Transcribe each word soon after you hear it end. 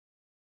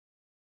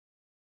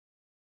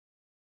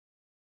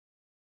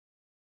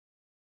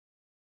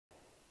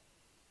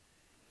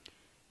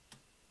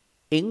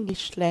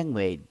English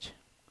language,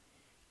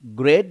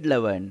 grade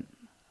 11,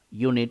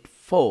 unit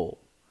 4,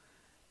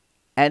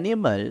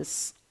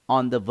 animals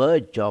on the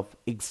verge of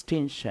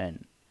extinction.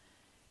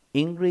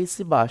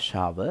 ඉංග්‍රීසි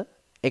භාෂාව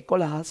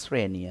 11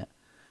 ශ්‍රේණිය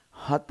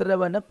 4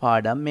 වන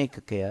පාඩම්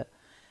ඒකකය.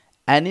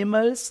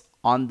 Animals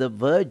on the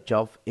verge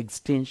of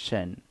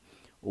extinction.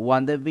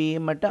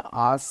 වඳවීමට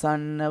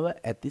ආසන්නව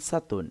ඇති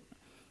සතුන්.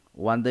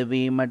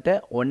 වඳවීමට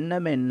ඔන්න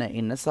මෙන්න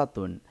ඉන්න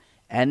සතුන්.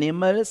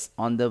 Animals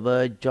on the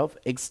verge of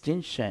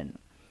extinction.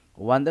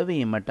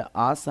 වඳවීමට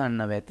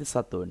ආසන්නව ඇති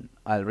සතුන්.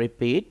 I'll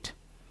repeat.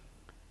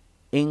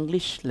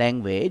 English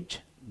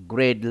language,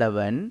 grade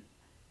 11,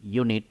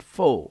 unit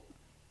 4.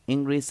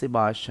 ඉංග්‍රීසි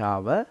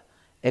භාෂාව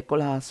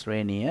 11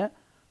 ශ්‍රේණිය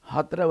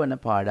 4 වන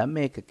පාඩම්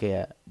ඒකකය.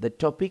 The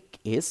topic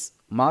is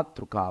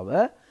මාතෘකාව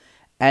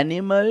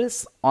Animals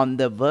on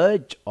the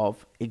verge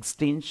of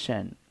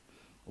extinction.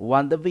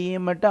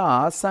 වඳවීමට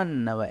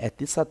ආසන්නව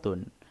ඇති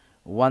සතුන්.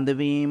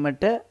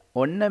 වඳවීමට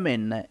ඔන්න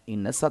මෙන්න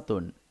ඉන්න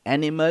සතුන්.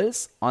 Animals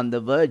on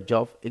the verge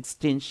of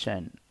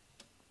extinction.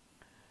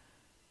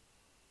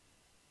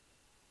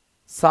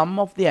 Some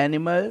of the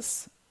animals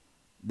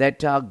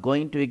that are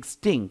going to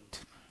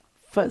extinct.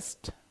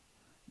 First,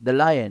 the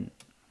lion.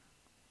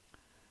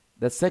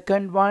 The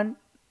second one,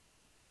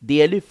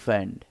 the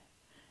elephant.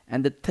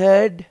 And the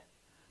third,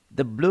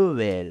 the blue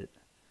whale.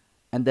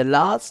 And the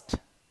last,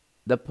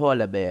 the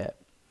polar bear.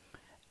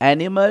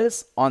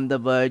 Animals on the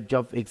verge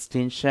of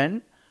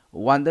extinction.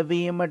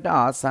 වඳවීමට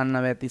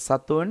ආසන්නව ඇති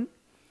සතුන්.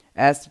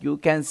 As you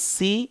can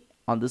see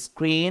on the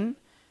screen,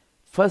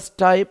 first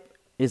type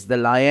is the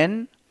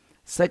lion.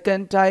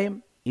 Second type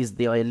is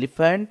the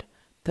elephant.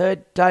 Third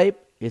type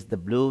is the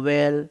blue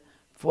whale.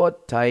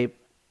 Fourth type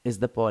is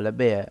the polar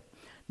bear.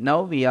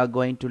 Now we are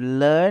going to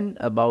learn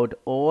about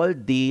all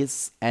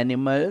these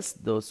animals,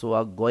 those who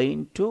are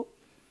going to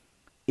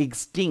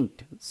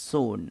extinct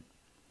soon.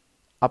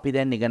 අපි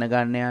දැන් ඉගෙන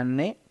ගන්න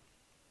යන්නේ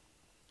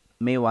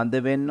මේ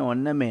වඳ වෙන්න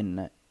ඔන්න මෙන්න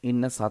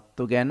ඉන්න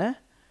සත්තු ගැන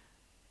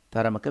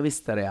තරමක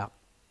විස්තරයක්.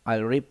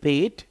 I'll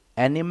repeat.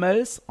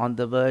 Animals on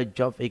the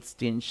verge of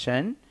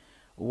extinction.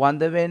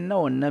 වඳ වෙන්න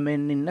ඔන්න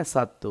මෙන්න ඉන්න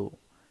සත්තු.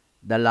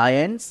 The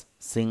lions,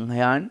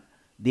 සිංහයන්.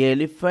 The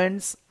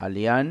elephants,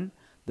 අලියන්.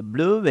 The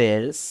blue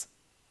whales,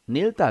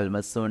 නිල්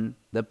තල්මසුන්.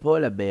 The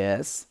polar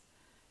bears,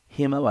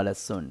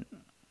 හිමවලසුන්.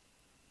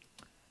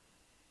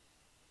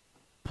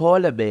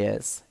 Polar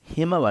bears,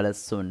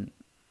 හිමවලසුන්.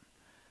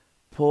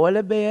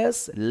 Polar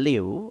bears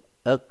live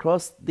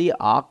across the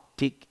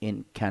Arctic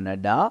in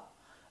Canada,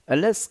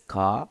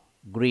 Alaska,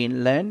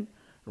 Greenland,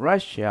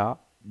 Russia,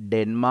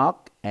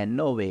 Denmark and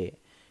Norway.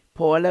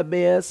 Polar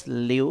bears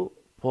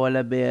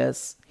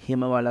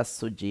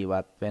හිමවලස්සු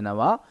ජීවත්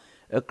වෙනවා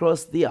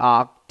across the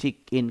Arctic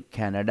in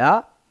Canada.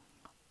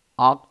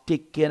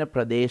 Arctic කියන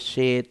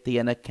ප්‍රදේශයේ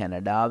තියෙන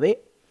කැනඩාවේ,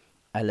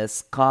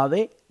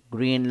 ඇලස්කාවේ,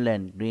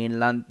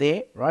 ග්‍රීන්ලන්තේ,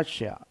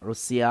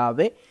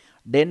 රුසියාවේ,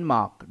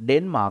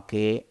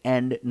 ඩෙන්මාර්කයේ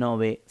and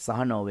Norway සහ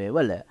Norway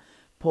වල.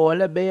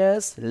 Polar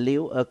bears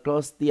live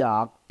across the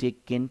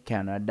Arctic in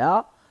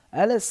Canada,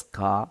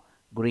 Alaska,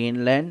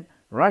 Greenland,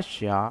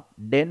 Russia,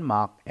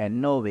 Denmark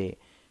and Norway.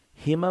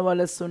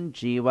 හිමවලසුන්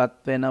ජීවත්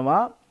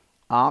වෙනවා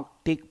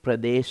Arctic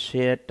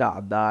ප්‍රදේශයට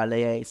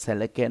අදාළයයි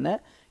සැලකෙන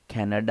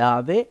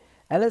කැනඩාවේ,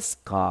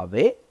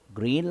 ඇලස්කාවේ,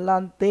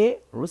 ග්‍රීන්ලන්තේ,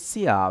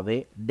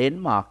 රුසියාවේ,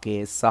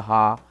 ඩෙන්මාර්කයේ සහ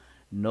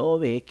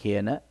නෝර්වේ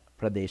කියන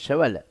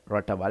ප්‍රදේශවල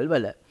රටවල්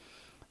වල.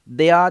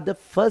 They are the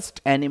first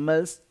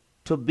animals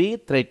to be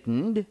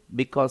threatened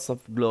because of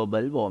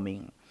global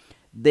warming.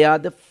 They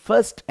are the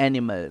first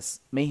animals.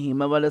 මේ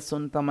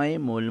හිමවලසුන් තමයි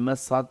මුල්ම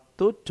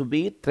සත්තු to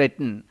be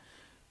threatened.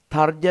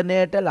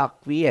 තර්ජනයට ලක්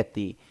වී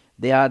ඇති.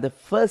 They are the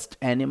first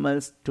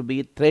animals to be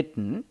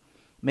threatened.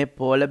 මේ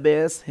polar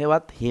bears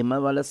හෙවත්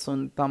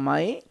හිමවලසුන්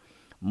තමයි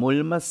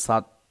මුල්ම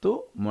සත්තු.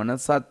 මොන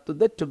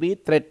සත්තුද to be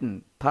threatened?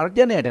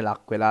 තර්ජනයට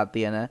ලක් වෙලා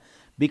තියෙන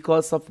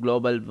because of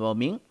global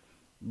warming.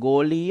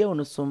 ගෝලීය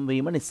උණුසුම්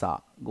වීම නිසා.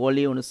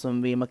 ගෝලීය උණුසුම්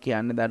වීම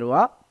කියන්නේ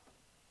දරුවා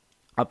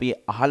අපි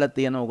අහලා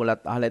තියෙන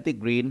ඕගොල්ලත් අහලා ඇති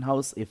green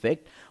house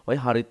effect. ඔය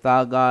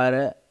හරිතාගාර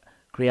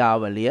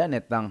ක්‍රියාවලිය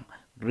නැත්නම්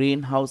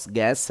green house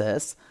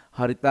gases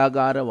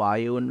හරිතාගාර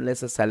වායුන්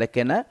ලෙස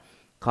සැලකෙන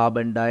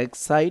carbon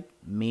dioxide,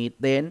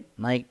 methane,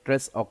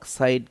 nitrous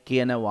oxide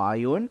කියන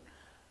වායුන්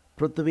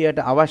පෘථිවියට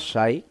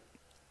අවශ්‍යයි,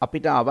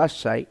 අපිට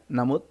අවශ්‍යයි.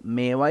 නමුත්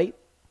මේවයි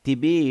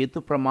තිබිය යුතු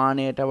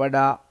ප්‍රමාණයට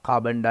වඩා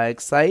කාබන්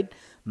ඩයොක්සයිඩ්,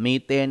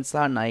 මීතේන්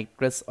සහ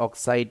නයිට්‍රස්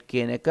ඔක්සයිඩ්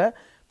කියන එක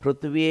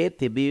පෘථිවියේ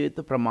තිබිය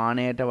යුතු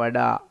ප්‍රමාණයට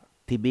වඩා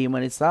තිබීම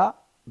නිසා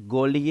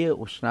ගෝලීය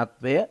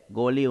උෂ්ණත්වය,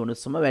 ගෝලීය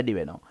උණුසුම වැඩි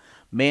වෙනවා.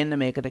 මේන්න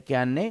මේකට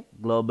කියන්නේ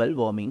global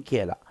warming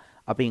කියලා.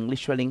 අපි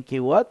ඉංග්‍රීසි වලින්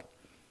කිව්වොත්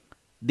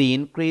the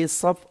increase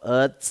of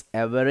Earth's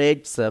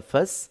average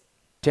surface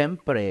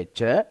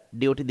temperature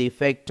due to the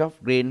effect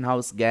of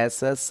greenhouse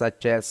gases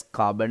such as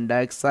carbon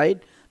dioxide,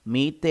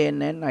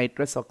 methane and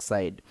nitrous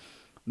oxide.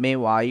 මේ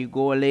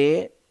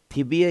වායුගෝලයේ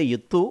තිබිය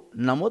යුතු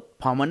නමුත්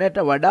පමණට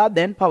වඩා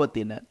දැන්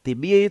පවතින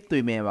තිබිය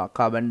යුතුයි මේවා.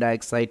 කාබන්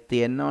ඩයොක්සයිඩ්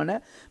තියෙන්න ඕන,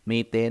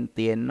 මීතේන්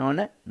තියෙන්න ඕන,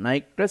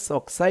 නයිට්‍රස්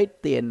ඔක්සයිඩ්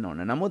තියෙන්න ඕන.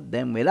 නමුත්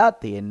දැන් වෙලා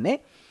තියෙන්නේ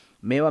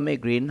මේවා මේ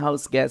ග්‍රීන්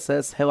හවුස්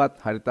ගෑසස් හෙවත්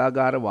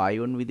හරිතාගාර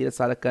වායුන් විදිහට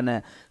සලකන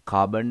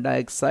කාබන්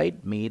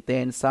ඩයොක්සයිඩ්,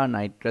 මීතේන් සහ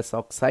නයිට්‍රස්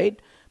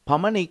ඔක්සයිඩ්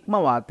පමණ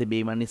ඉක්මවා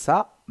තිබීම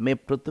නිසා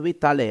මේ පෘථිවි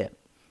තලය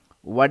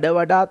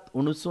වඩාත්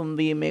උණුසුම්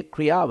වීමේ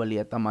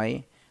ක්‍රියාවලිය තමයි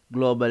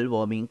ග්ලෝබල්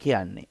වෝමින්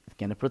කියන්නේ.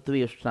 කියන්නේ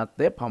පෘථිවි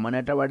උෂ්ණත්වය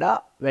පමණට වඩා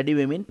වැඩි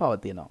වෙමින්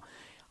පවතිනවා.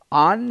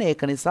 ආන්න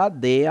ඒක නිසා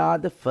they are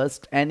the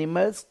first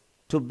animals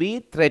to be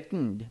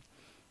threatened.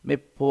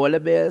 මේ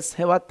polar bears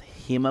හෙවත්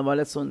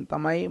හිමවලසුන්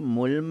තමයි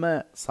මුල්ම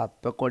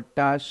සත්ව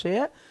කොට්ටාශය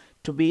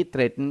to be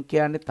threatened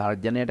කියන්නේ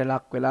තර්ජනයට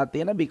ලක් වෙලා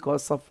තියෙන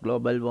because of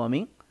global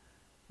warming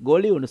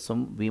ගෝලීය උණුසුම්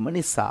වීම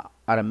නිසා.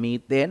 අර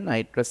මීතේන්,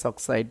 නයිට්‍රස්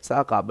ඔක්සයිඩ් සහ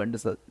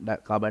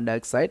කාබන්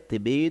ඩයොක්සයිඩ්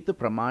තිබිය යුතු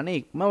ප්‍රමාණය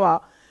ඉක්මවා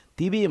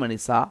තිබීම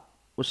නිසා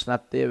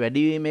උෂ්ණත්වය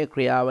වැඩිවීමේ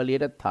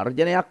ක්‍රියාවලියට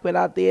තර්ජනයක්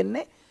වෙලා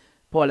තියෙන්නේ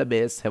polar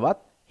bears හෙවත්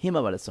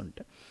හිමවලසුන්ට.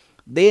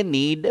 They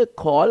need a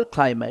cold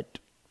climate.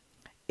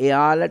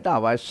 එයාලට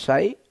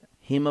අවශ්‍යයි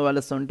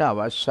හිමවලසුන්ට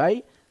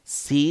අවශ්‍යයි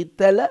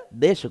සීතල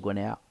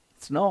දේශගුණයක්.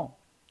 Snow,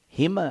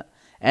 හිම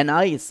and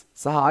ice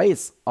සහ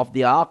ice of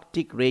the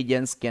Arctic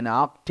regions කියන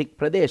ආර්ක්ටික්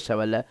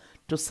ප්‍රදේශවල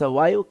to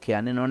survive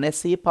කියන්නේ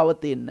නොනැසී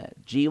පවතින්න,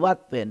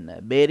 ජීවත් වෙන්න,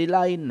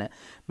 බේරිලා ඉන්න.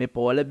 මේ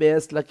polar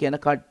bearsලා කියන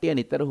කට්ටිය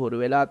නිතර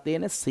හුරු වෙලා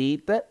තියෙන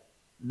සීත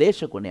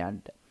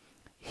දේශගුණයන්ට.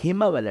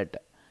 හිමවලට,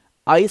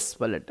 ice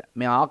වලට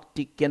මේ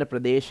ආර්ක්ටික් කියන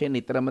ප්‍රදේශයේ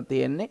නිතරම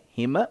තියෙන්නේ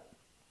හිම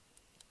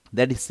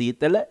දැඩි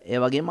සීතල ඒ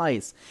වගේම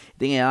ice.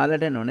 ඉතින්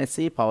එයාලට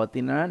නොනැසී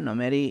පවතින නම්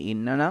නොමැරී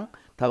ඉන්න නම්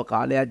තව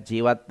කාලයක්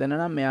ජීවත් වෙන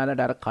නම්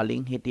එයාලට අර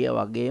කලින් හිටිය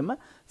වගේම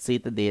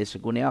සීත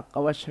දේශගුණයක්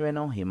අවශ්‍ය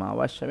වෙනවා, හිම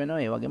අවශ්‍ය වෙනවා,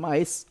 ඒ වගේම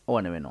ice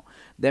ඕන වෙනවා.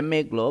 දැන්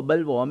මේ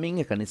global warming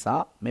එක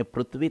නිසා මේ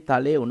පෘථිවි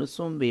තලයේ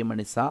උණුසුම් වීම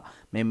නිසා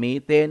මේ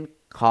මීතේන්,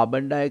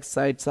 කාබන්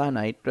ඩයොක්සයිඩ් සහ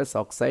නයිට්‍රස්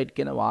ඔක්සයිඩ්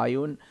කියන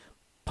වායුන්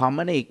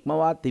පමණ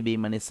ඉක්මවා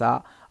තිබීම නිසා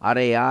අර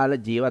එයාල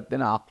ජීවත්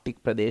වෙන ආර්ක්ටික්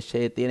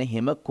ප්‍රදේශයේ තියෙන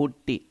හිම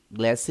කුට්ටි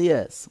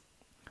glaciers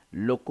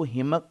ලොකු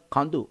හිම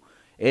කඳු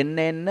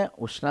එන්න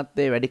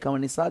උෂ්ණත්වයේ වැඩිකම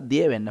නිසා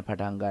දිය වෙන්න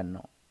පටන්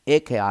ගන්නවා.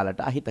 ඒක යාලට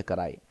අහිත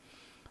කරයි.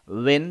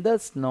 When the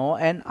snow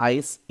and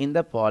ice in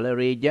the polar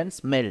regions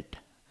melt.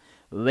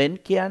 When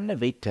කියන්නේ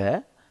විට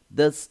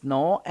the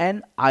snow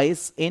and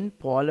ice in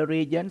polar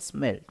regions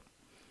melt.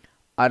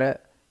 අර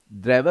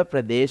ද්‍රව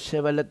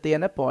ප්‍රදේශවල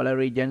තියෙන polar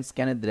regions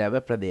කියන්නේ ද්‍රව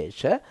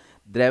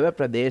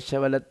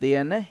ප්‍රදේශවල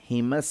තියෙන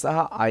හිම සහ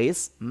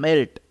ice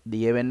melt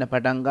දිය වෙන්න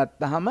පටන්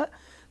ගත්තාම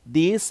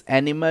these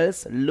animals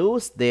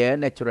lose their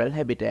natural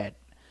habitat.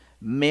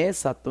 මේ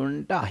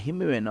සතුන්ට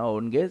අහිමි වෙන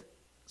ඔවුන්ගේ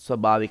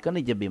ස්වභාවික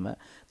නිජබිම.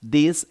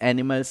 These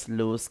animals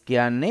lose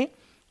කියන්නේ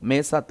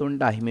මේ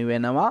සතුන්ට අහිමි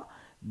වෙනවා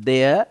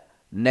their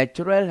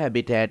natural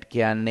habitat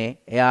කියන්නේ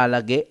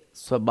එයාලගේ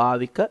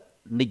ස්වභාවික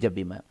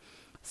නිජබිම.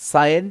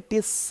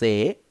 Scientists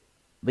say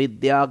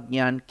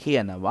විද්‍යාඥයන්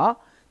කියනවා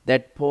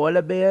that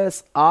polar bears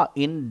are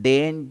in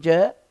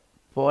danger.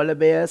 polar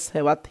bears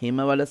හෙවත්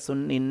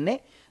හිමවලසුන් ඉන්නේ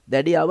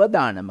දැඩි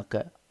අවදානමක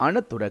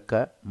අනතුරක.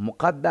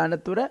 මොකක්ද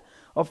අනතුර?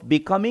 of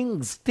becoming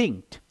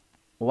extinct.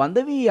 වඳ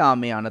වී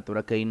යාමේ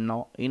අනතුරක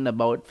ඉන්නෝ in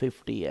about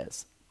 50 years.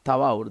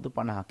 තව අවුරුදු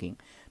 50කින්.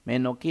 මේ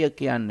නොකිය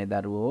කියන්නේ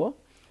දරුවෝ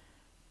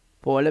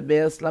polar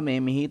bearsලා මේ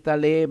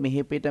මිහිතලයේ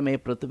මිහිපිට මේ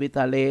පෘථිවි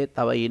තලයේ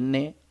තව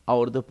ඉන්නේ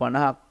අවුරුදු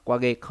 50ක්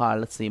වගේ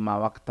කාල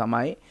සීමාවක්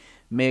තමයි.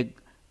 මේ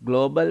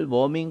global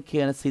warming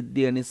කියන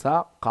සිද්ධිය නිසා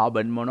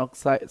carbon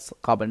monoxide,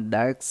 carbon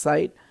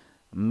dioxide,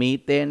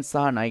 methane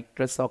සහ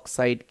නයිට්‍රස්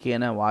ඔක්සයිඩ්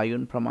කියන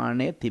වායුන්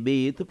ප්‍රමාණය තිබිය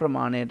යුතු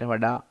ප්‍රමාණයට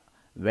වඩා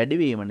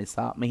වැඩිවීම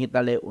නිසා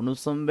මිහිතලයේ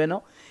උණුසුම්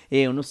වෙනවා.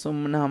 ඒ උණුසුම්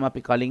වුණාම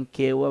අපි කලින්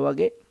කියුවා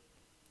වගේ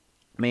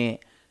මේ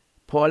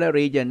polar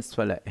regions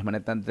වල එහෙම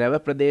නැත්නම් ද්‍රව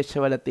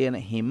ප්‍රදේශවල තියෙන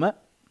හිම,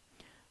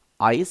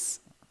 ice,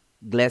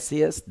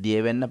 glaciers දිය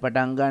වෙන්න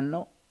පටන්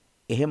ගන්නවා.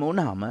 එහෙම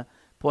වුණාම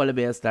polar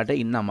bearsලාට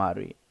ඉන්න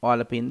අමාරුයි.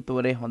 ඔයාලා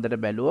පින්තූරේ හොඳට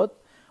බැලුවොත්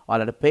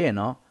ඔයාලට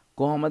පේනවා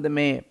කොහොමද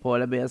මේ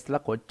polar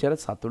bearsලා කොච්චර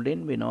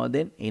සතුටින්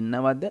විනෝදෙන්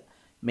ඉන්නවද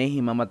මේ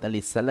හිම මත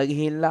ලිස්සලා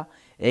ගිහිල්ලා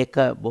ඒක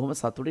බොහොම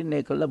සතුටින්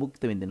ඒකලා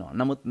භුක්ති විඳිනවා.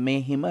 නමුත් මේ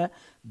හිම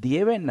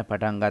දිය වෙන්න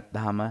පටන්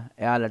ගත්තාම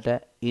එයාලට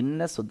ඉන්න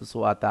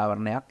සුදුසු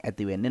වාතාවරණයක්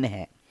ඇති වෙන්නේ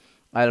නැහැ.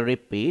 I'll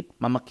repeat.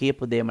 මම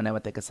කියපු දේම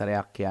නැවත එක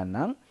සැරයක්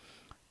කියන්නම්.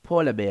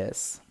 polar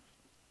bears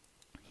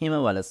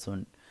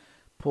හිමවලසුන්.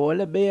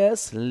 Polar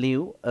bears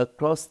live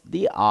across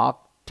the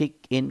Arctic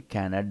in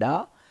Canada,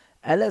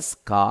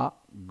 Alaska,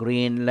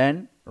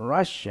 Greenland,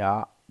 Russia,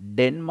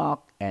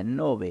 Denmark and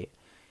Norway.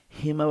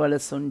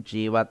 හිමවලසුන්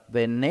ජීවත්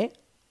වෙන්නේ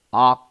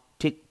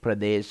ආර්ක්ටික්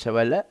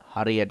ප්‍රදේශවල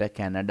හරියට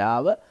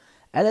කැනඩාව,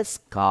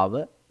 ඇලස්කාව,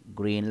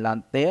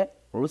 ග්‍රීන්ලන්තය,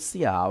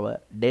 රුසියාව,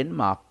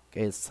 ඩෙන්මාර්ක්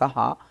සහ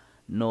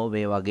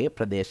නෝර්වේ වගේ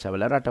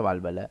ප්‍රදේශවල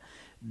රටවල් වල.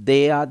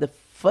 They are the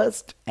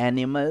first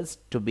animals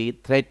to be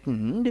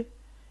threatened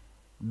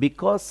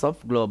because of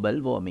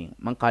global warming.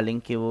 මම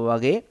කලින් කිව්වා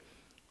වගේ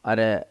අර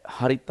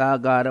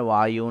හරිතාගාර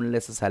වායුන්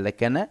ලෙස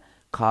සැලකෙන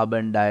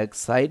කාබන්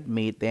ඩයොක්සයිඩ්,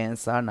 මීතේන්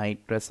සහ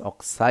නයිට්‍රස්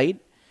ඔක්සයිඩ්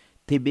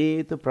තිබිය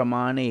යුතු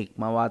ප්‍රමාණය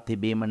ඉක්මවා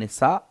තිබීම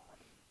නිසා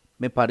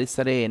මේ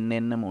පරිසරයේ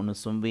එන්නෙන්නම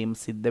උණුසුම් වීම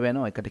සිද්ධ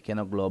වෙනවා. ඒකට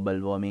කියනවා global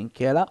warming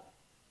කියලා.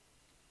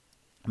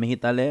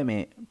 මිහිතලයේ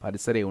මේ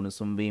පරිසරයේ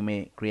උණුසුම්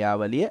වීමේ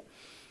ක්‍රියාවලිය.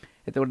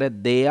 එතකොට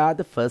they are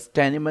the first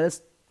animals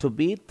to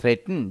be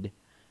threatened.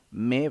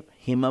 මේ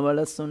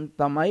හිමවලසුන්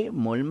තමයි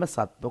මුල්ම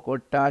සත්ව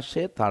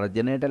කොට්ටාශය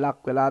තර්ජනයට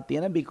ලක් වෙලා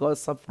තියෙන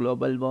because of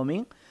global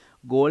warming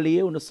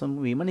ගෝලීය උණුසුම්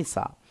වීම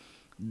නිසා.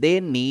 They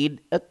need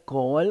a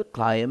cold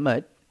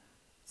climate,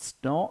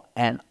 snow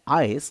and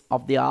ice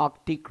of the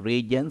Arctic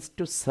regions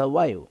to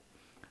survive.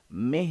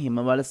 මේ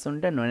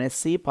හිමවලසුන්ට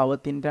නොනැසී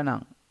පවතිනට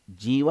නම්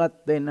ජීවත්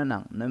වෙන්න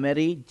නම්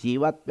නොමැරී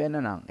ජීවත් වෙන්න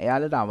නම්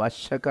එයාලට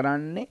අවශ්‍ය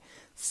කරන්නේ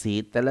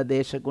සීතල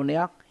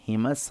දේශගුණයක්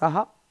හිම සහ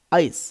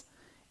අයිස්.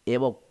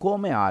 ඒව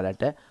ඔක්කොම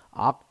එයාලට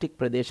ආක්ටික්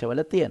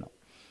ප්‍රදේශවල තියෙනවා.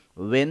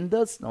 When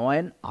the snow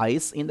and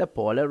ice in the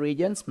polar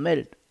regions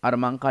melt, අර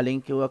මං කලින්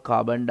කිව්ව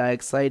carbon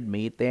dioxide,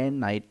 methane,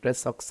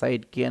 nitrous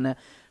oxide කියන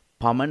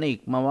පමණ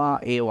ඉක්මවා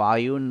ඒ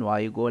වායුන්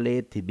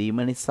වායුගෝලයේ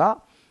තිබීම නිසා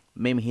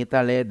මේ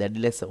මිහිතලයේ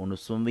දැඩි ලෙස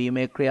උණුසුම්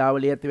වීමේ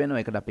ක්‍රියාවලිය ඇති වෙනවා.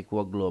 ඒකට අපි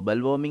කිව්වා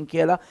ග්ලෝබල් වෝමින්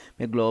කියලා.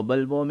 මේ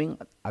ග්ලෝබල් වෝමින්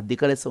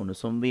අධික ලෙස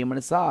උණුසුම් වීම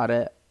නිසා අර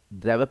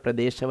ද්‍රව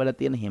ප්‍රදේශවල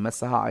තියෙන හිම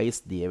සහ අයිස්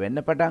දිය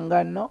වෙන්න පටන්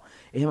ගන්නවා.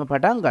 එහෙම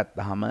පටන්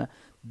ගත්තාම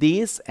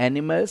these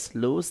animals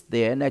lose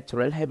their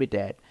natural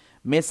habitat.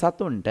 මේ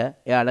සතුන්ට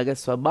එයාලගේ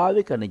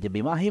ස්වභාවික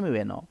නිජබිම අහිමි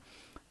වෙනවා.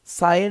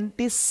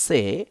 Scientists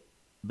say,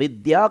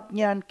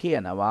 විද්‍යාඥයන්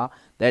කියනවා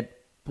that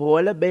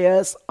polar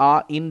bears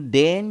are in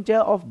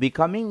danger of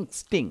becoming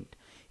extinct.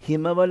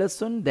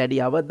 හිමවලසුන් දැඩි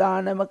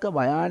අවදානමක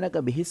භයානක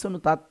බිහිසුණු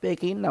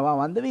තත්වයක ඉන්නවා,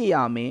 වඳ වී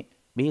යාමේ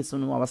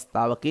බිහිසුණු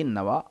අවස්ථාවක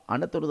ඉන්නවා,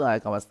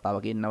 අනතුරුදායක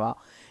අවස්ථාවක ඉන්නවා.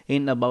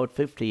 In about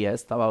 50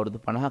 years, තව අවුරුදු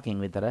 50කින්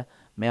විතර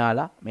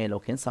මෙයාලා මේ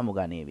ලෝකෙන්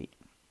සමුගනීවි.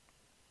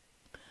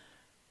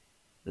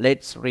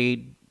 Let's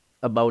read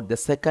about the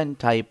second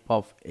type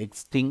of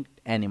extinct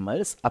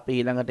animals. අපි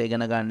ඊළඟට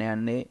ඉගෙන ගන්න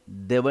යන්නේ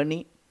දෙවනි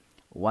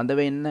වඳ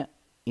වෙන්න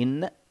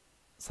ඉන්න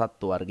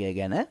සත්තු වර්ගය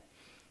ගැන.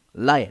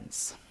 Lions.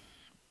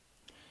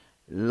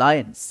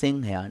 Lions,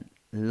 සිංහයන්.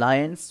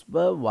 Lions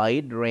were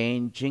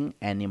wide-ranging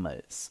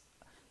animals.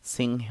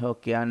 සිංහයෝ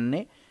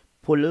කියන්නේ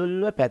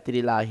පුළුල්ව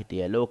පැතිරිලා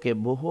හිටිය, ලෝකේ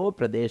බොහෝ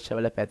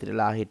ප්‍රදේශවල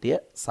පැතිරිලා හිටිය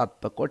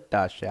සත්ව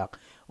කොට්ටාශයක්.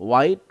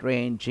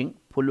 Wide-ranging,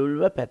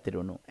 පුළුල්ව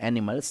පැතිරුණු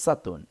animals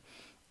සතුන්.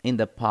 In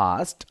the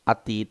past,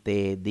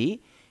 අතීතයේදී,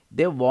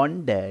 they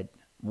wandered,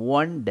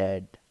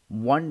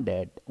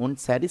 උන්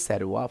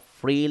සැරිසැරුවා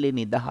freely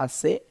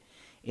නිදහසේ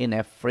in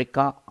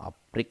Africa,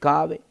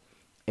 අප්‍රිකාවේ,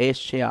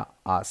 Asia,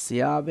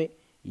 ආසියාවේ,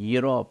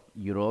 Europe,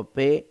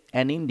 යුරෝපයේ,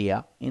 and India,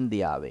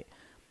 ඉන්දියාවේ.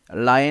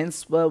 Lions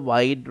were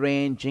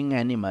wide-ranging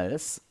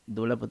animals.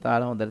 දුල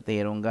පුතාලා හොඳට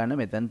තේරුම් ගන්න,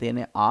 මෙතන තියෙන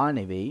ආ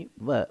නෙවෙයි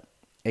were.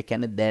 ඒ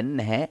කියන්නේ දැන්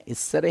නැහැ,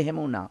 ඉස්සර එහෙම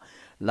වුණා.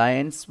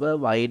 Lions were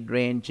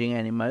wide-ranging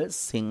animals.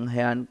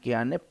 සිංහයන්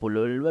කියන්නේ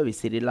පුළුල්ව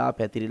විසිරිලා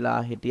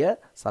පැතිරිලා හිටිය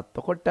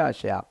සත්ව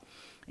කොට්ටාශයක්.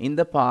 In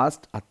the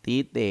past,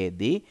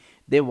 අතීතයේදී,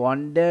 they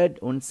wandered,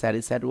 උන්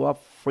සැරිසැරුවා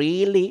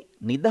freely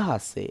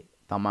නිදහසේ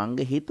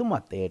තමන්ගේ හිතු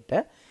මතයට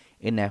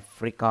in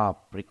Africa,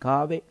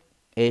 අප්‍රිකාවේ,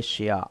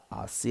 Asia,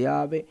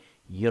 ආසියාවේ,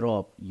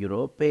 Europe,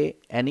 යුරෝපයේ,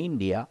 and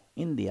India,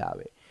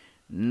 ඉන්දියාවේ.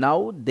 Now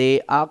they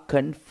are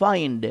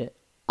confined.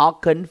 Are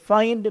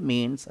confined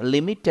means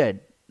limited.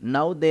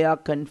 Now they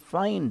are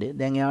confined.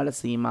 දැන් එයාලා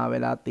සීමා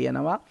වෙලා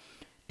තියෙනවා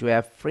to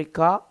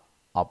Africa,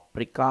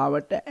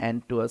 අප්‍රිකාවට, and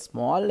to a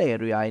small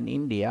area in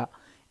India.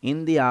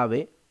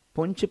 ඉන්දියාවේ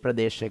පුංචි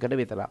ප්‍රදේශයකට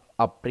විතරක්.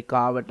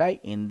 අප්‍රිකාවටයි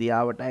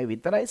ඉන්දියාවටයි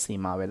විතරයි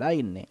සීමා වෙලා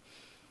ඉන්නේ.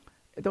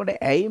 එතකොට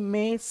ඇයි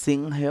මේ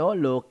සිංහයෝ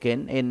ලෝකෙන්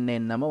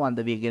එන්නම වඳ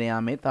වීගෙන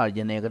යාමේ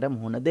තර්ජනයකට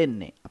මුහුණ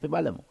දෙන්නේ? අපි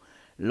බලමු.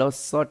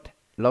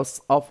 Loss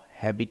of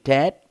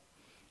habitat.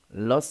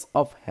 Loss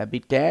of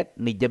habitat,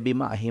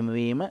 නිජබිම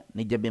අහිමිවීම.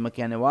 නිජබිම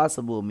කියන්නේ වාස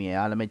භූමිය.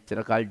 යාළ මෙච්චර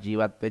කල්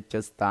ජීවත් වෙච්ච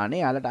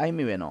ස්ථානේ යාළට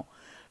අහිමි වෙනවා.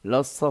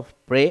 Loss of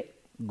prey,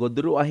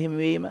 ගොදුරු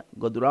අහිමිවීම.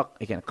 ගොදුරක්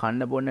ඒ කියන්නේ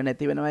කන්න බොන්න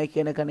නැති වෙනවයි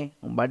කියන එකනේ.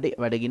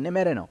 බඩගින්නේ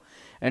මැරෙනවා.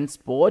 And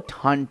sport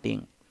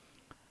hunting,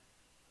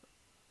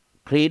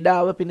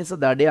 ක්‍රීඩාව පිණිස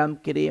දඩයම්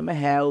කිරීම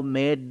have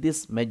made this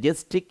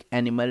majestic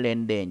animal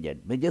endangered.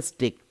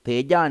 Majestic,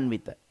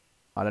 තේජාන්විත.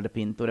 ඔයාලට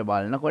පින්තූරේ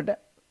බලනකොට,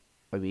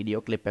 ඔය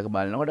වීඩියෝ ක්ලිප් එක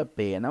බලනකොට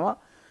පේනවා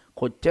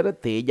කොච්චර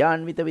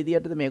තේජාන්විත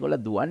විදියටද මේගොල්ල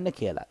දුවන්නේ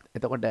කියලා.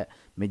 එතකොට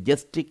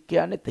majestic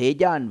කියන්නේ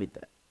තේජාන්විත.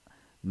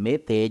 මේ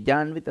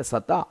තේජාන්විත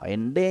සතා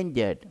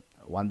endangered,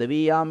 වඳ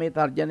වී යාමේ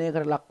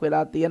තර්ජනයකට ලක්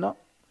වෙලා තියෙනවා.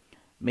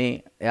 මේ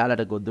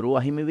එයාලට ගොදුරු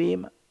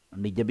අහිමිවීම,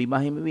 නිජබිම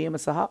අහිමිවීම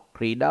සහ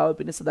ක්‍රීඩාව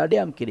පිණිස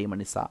දඩයම් කිරීම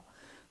නිසා.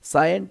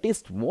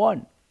 Scientists warn,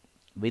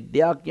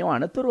 විද්‍යාඥයෝ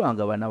අනතුරු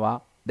අඟවනවා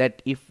that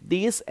if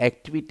these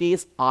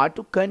activities are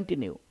to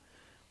continue,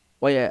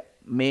 ඔය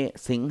මේ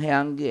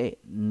සිංහයන්ගේ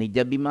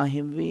නිජබිම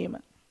අහිමිවීම,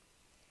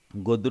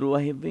 ගොදුරු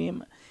අහිමිවීම,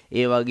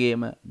 ඒ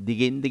වගේම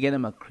දිගින්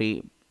දිගටම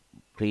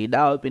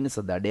ක්‍රීඩාව පිණිස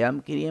දඩයම්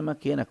කිරීම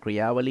කියන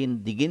ක්‍රියාවලින්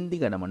දිගින්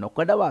දිගටම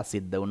නොකඩවා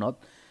සිද්ධ වුණොත්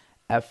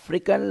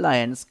African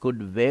lions could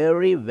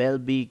very well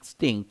be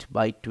extinct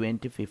by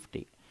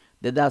 2050.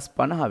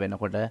 2050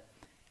 වෙනකොට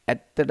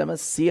ඇත්තටම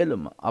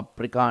සියලුම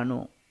අප්‍රිකානු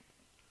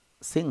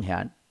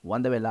සිංහයන්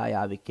වඳ වෙලා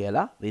යාවි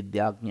කියලා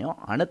විද්‍යාඥයෝ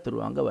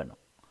අනතුරු අඟවනවා.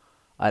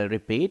 I'll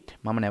repeat,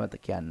 මම නැවත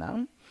කියන්නම්.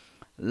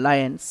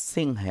 Lions,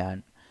 සිංහයන්.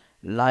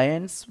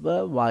 Lions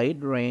were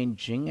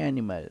wide-ranging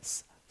animals.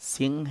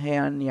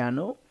 සිංහයන්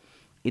යනු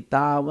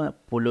ඊතාව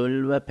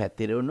පුළුල්ව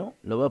පැතිරුණු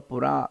ලොව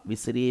පුරා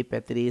විසිරී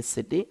පැතිරී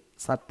සිටි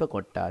සත්ව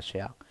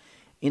කොට්ටාශයක්.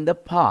 In the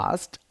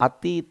past,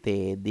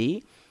 අතීතයේදී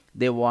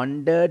they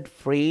wandered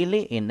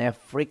freely in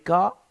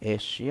Africa,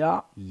 Asia,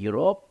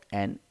 Europe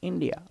and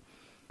India.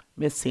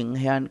 මේ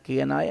සිංහයන්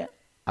කියන අය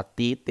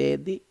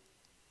අතීතයේදී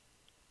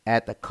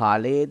ඈත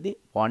කාලයේදී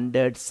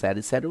wandered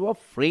සැරිසැරුවා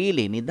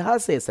freely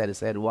නිදහසේ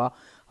සැරිසැරුවා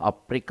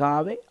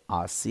අප්‍රිකාවේ,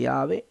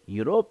 ආසියාවේ,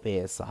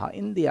 යුරෝපයේ සහ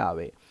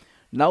ඉන්දියාවේ.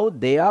 Now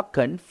they are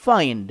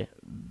confined.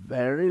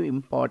 Very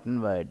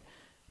important word.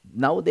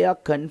 Now they are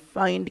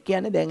confined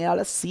කියන්නේ දැන්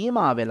එයාලා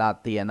සීමා වෙලා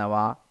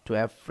තියෙනවා to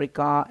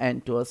Africa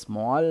and to a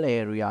small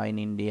area in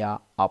India.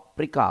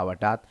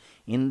 අප්‍රිකාවටත්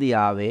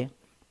ඉන්දියාවේ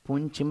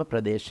පුංචිම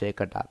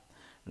ප්‍රදේශයකටත්.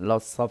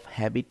 Loss of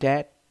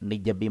habitat,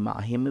 නිජබිම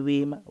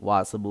අහිමිවීම,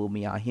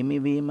 වාසභූමිය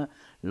අහිමිවීම,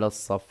 loss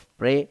of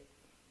prey,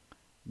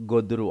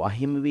 ගොදුරු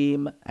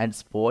අහිමිවීම and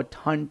sport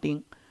hunting,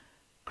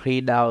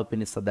 ක්‍රීඩාව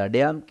පිණිස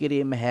දඩයම්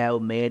කිරීම have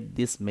made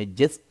this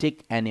majestic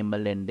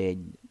animal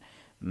endangered.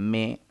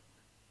 මේ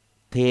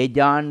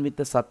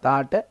තේජාන්විත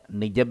සතාට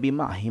නිජබිම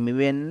අහිමි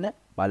වෙන්න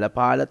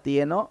බලපාලා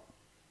තියෙනවා.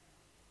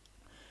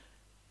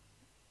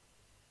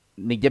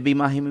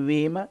 නිජබිම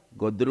අහිමිවීම,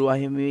 ගොදුරු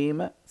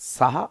අහිමිවීම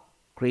සහ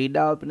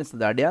ක්‍රීඩාව පිණිස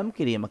දඩයම්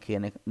කිරීම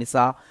කියන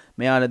නිසා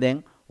මෙයාලා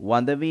දැන්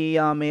වඳ වී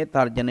යාමේ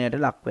තර්ජනයට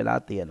ලක් වෙලා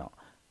තියෙනවා.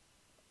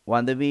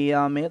 වඳ වී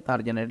යාමේ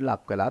තර්ජනයට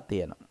ලක් වෙලා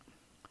තියෙනවා.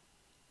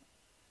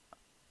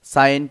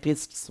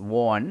 Scientists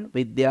warn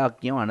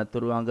විද්‍යාඥයෝ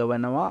අනතුරු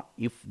අඟවනවා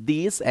if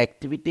these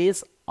activities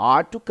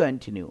are to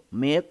continue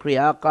මේ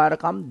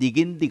ක්‍රියාකාරකම්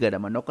දිගින්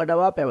දිගටම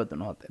නොකඩවා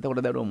පැවතුනොත්.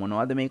 එතකොට දරුවෝ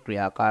මොනවද මේ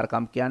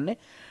ක්‍රියාකාරකම් කියන්නේ?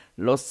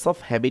 loss of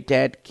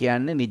habitat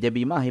කියන්නේ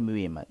නිජබිම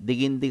අහිමිවීම.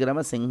 දිගින්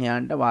දිගටම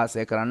සිංහයන්ට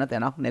වාසය කරන්න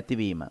තැනක්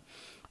නැතිවීම.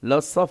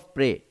 loss of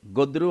prey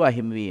ගොදුරු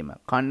අහිමිවීම.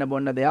 කන්න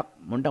බොන්න දෙයක්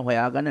මුන්ට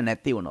හොයාගන්න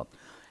නැති වුණොත්.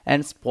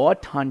 and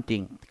sport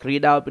hunting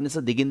ක්‍රීඩාව පිණිස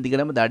දිගින්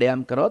දිගටම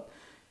දඩයම් කරොත්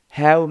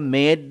have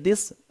made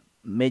this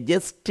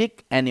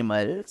majestic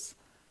animals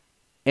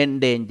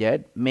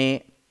endangered මේ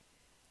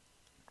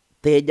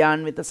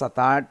තේජාන්විත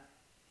සතාට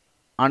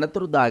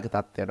අනතුරුදායක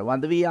තත්ත්වයට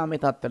වඳ වී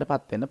යාමේ තත්ත්වයට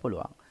පත් වෙන්න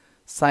පුළුවන්.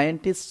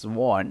 Scientists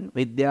warn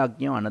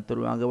විද්‍යාඥයෝ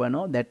අනතුරු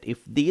අඟවනවා that if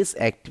these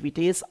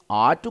activities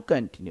are to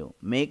continue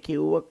මේ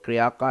කිව්ව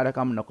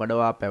ක්‍රියාකාරකම්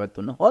නොකඩවා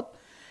පැවතුනහොත්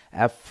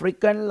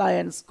African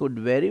lions could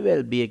very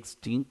well be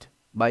extinct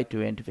by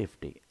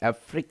 2050.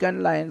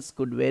 African lions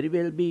could very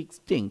well be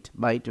extinct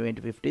by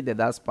 2050.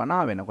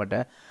 2050 වෙනකොට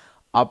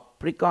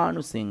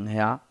අප්‍රිකානු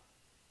සිංහයා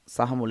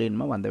සහ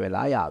මුලින්ම වඳ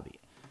වෙලා යාවි.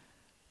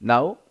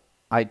 Now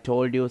I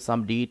told you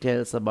some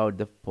details about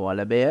the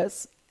polar bears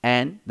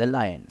and the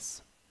lions.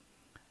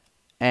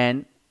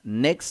 And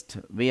next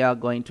we are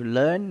going to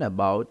learn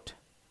about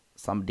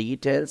some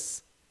details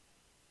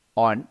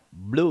on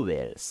blue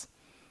whales.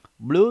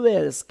 Blue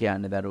whales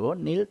කියන්නේ දරුවෝ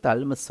නිල්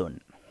තල්මසුන්.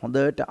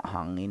 හොඳට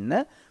අහන් ඉන්න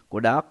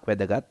ගොඩාක්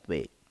වැදගත්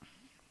වෙයි.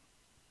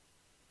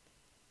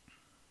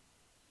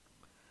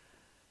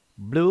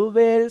 Blue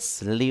whales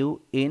live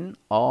in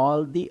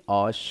all the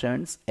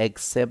oceans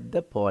except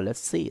the polar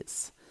seas.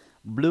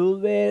 Blue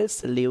whales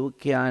live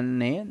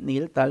කියන්නේ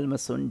නිල්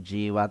තල්මසුන්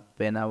ජීවත්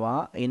වෙනවා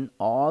in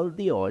all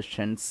the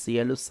oceans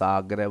සියලු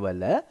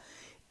සාගරවල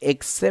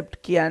except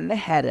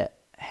කියන්නේ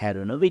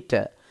හැරුණු විට.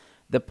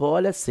 The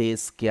polar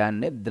seas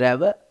කියන්නේ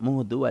ද්‍රව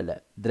මුහුදුවල.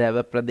 ද්‍රව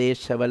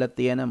ප්‍රදේශවල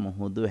තියෙන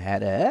මුහුදු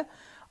හැර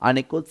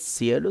අනිකුත්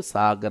සියලු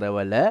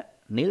සාගරවල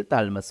නිල්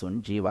තල්මසුන්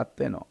ජීවත්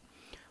වෙනවා.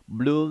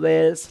 Blue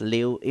whales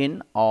live in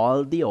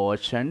all the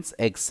oceans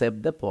except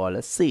the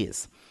polar seas.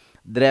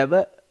 ද්‍රව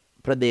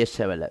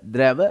ප්‍රදේශවල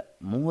ද්‍රව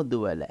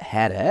මුහුදුවල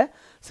හැර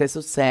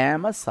සෙසු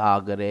සෑම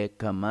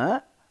සාගරයකම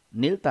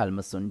නිල්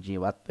තල්මසුන්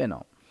ජීවත්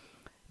වෙනවා.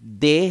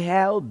 They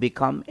have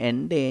become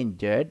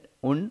endangered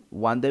උන්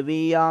වඳ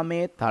වී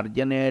යාමේ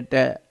තර්ජනයට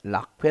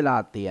ලක්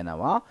වෙලා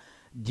තියෙනවා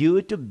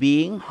due to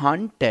being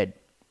hunted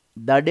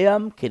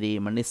දඩයම්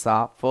කිරීම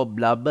නිසා for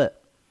blubber.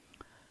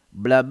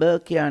 blubber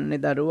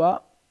කියන්නේ දරුවා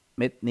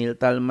මෙත් නිල්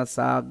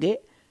තල්මසාගේ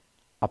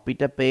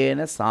අපිට පේන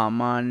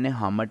සාමාන්‍ය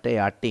හමට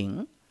යටින්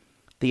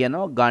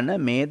තියෙනවා ඝන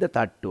මේද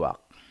තට්ටුවක්.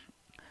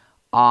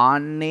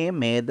 ආන්නේ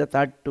මේද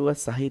තට්ටුව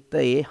සහිත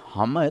ඒ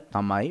හම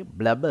තමයි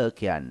blubber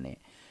කියන්නේ.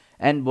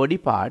 and body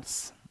parts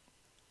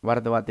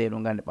වරදවා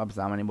තේරුම් ගන්න අපි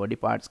සාමාන්‍ය body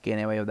parts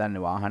කියන ඒවා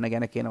යොදන්නේ වාහන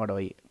ගැන කියනකොට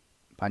ඔය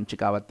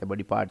පංචිකාවත්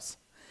body parts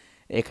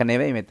ඒක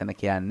නෙවෙයි මෙතන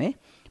කියන්නේ.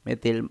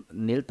 මේ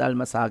නිල්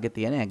තල්මසාගේ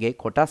තියෙන ඇගේ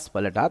කොටස්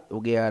වලටත්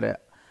උගේ අර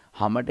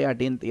හමට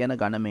යටින් තියෙන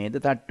ඝන මේද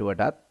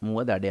තට්ටුවටත්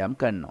මුව දඩයම්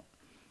කරනවා.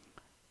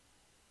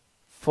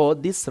 For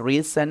this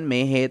reason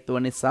මේ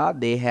හේතුව නිසා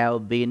they have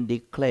been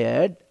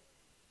declared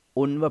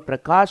උන්ව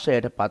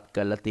ප්‍රකාශයට පත්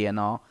කරලා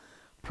තියෙනවා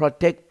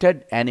protected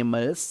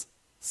animals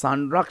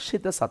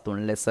සංරක්ෂිත සතුන්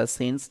ලෙස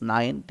since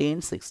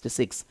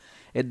 1966.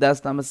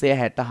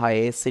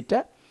 1966 සිට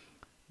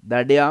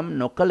දඩයම්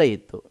නොකළ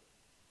යුතු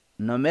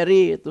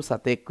නොමැරිය යුතු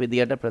සතෙක්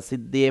විදියට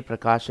ප්‍රසිද්ධියේ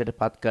ප්‍රකාශයට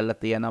පත්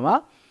කරලා තියෙනවා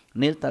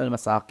නිල්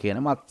තල්මසා කියන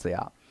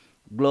මත්ස්‍යයා.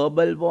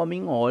 Global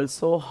warming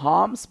also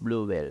harms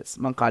blue whales.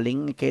 මම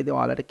කලින් එකේදී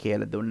ඔයාලට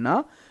කියලා දුන්නා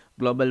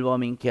global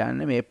warming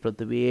කියන්නේ මේ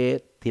පෘථිවියේ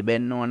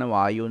තිබෙන්න ඕන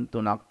වායුන්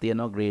තුනක්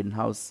තියෙනවා ග්‍රීන්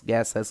හවුස්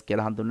ගෑසස්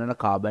කියලා හඳුන්වන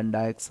කාබන්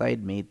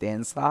ඩයොක්සයිඩ්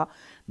මීතේන් සහ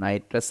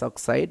නයිට්‍රස්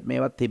ඔක්සයිඩ්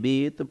මේවා තිබිය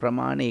යුතු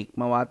ප්‍රමාණය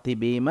ඉක්මවා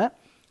තිබීම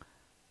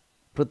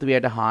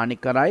පෘථිවියට හානි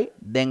කරයි.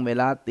 දැන්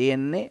වෙලා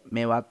තියෙන්නේ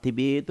මේවා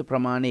තිබිය යුතු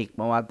ප්‍රමාණය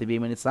ඉක්මවා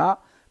තිබීම නිසා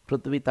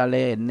පෘථිවි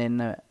තලය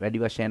එන්න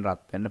වැඩි වශයෙන්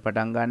රත් වෙන්න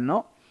පටන්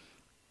ගන්නවා.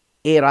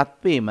 ඒ රත්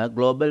වීම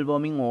global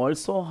warming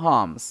also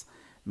harms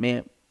මේ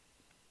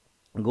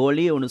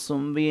ගෝලීය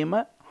උණුසුම් වීම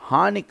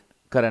හානි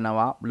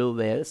කරනවා blue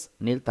whales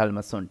නිල්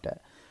තල්මසුන්ට.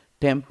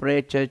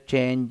 Temperature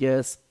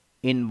changes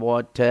in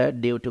water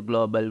due to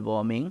global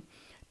warming.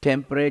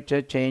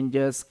 Temperature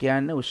changes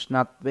කියන්නේ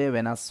උෂ්ණත්වය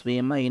වෙනස්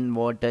වීම in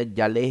water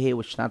ජලයේ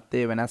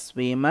උෂ්ණත්වය වෙනස්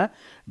වීම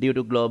due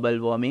to global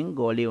warming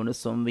ගෝලීය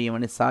උණුසුම් වීම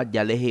නිසා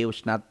ජලයේ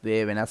උෂ්ණත්වය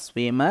වෙනස්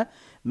වීම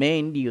මේ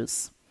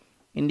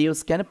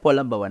induce කියන්නේ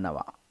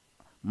පොළඹවනවා.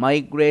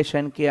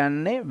 Migration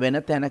කියන්නේ වෙන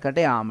තැනකට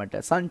යාමට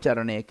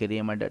සංචරණය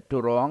කිරීමට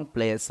to wrong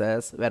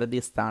places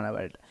වැරදි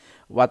ස්ථානවලට.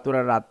 වතුර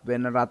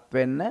රත්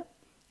වෙන්න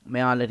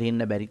මෙයාලට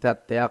ඉන්න බැරි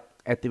තත්ත්වයක්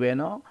ඇති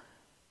වෙනවා.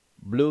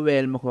 blue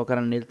whale මොකෝ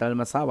කරන නිල්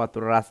තල්මසා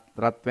වතුර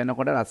රත්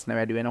වෙනකොට රස්න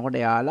වැඩි වෙනකොට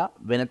යාලා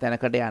වෙන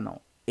තැනකට යනවා.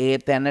 ඒ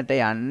තැනට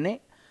යන්නේ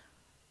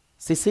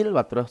සිසිල්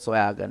වතුර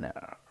සොයාගෙන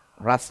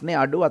රස්නේ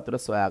අඩු වතුර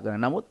සොයාගෙන.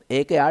 නමුත්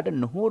ඒක යාට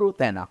නුහුරු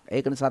තැනක්.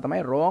 ඒක නිසා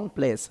තමයි wrong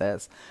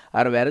places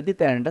අර වැරදි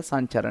තැනට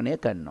සංචරණය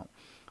කරනවා.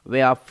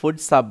 where food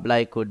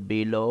supply could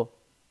be low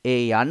ඒ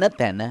යන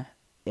තැන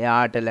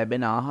එයාට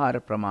ලැබෙන ආහාර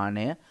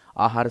ප්‍රමාණය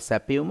ආහාර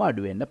සැපයුම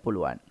අඩු වෙන්න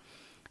පුළුවන්.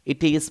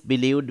 It is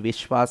believed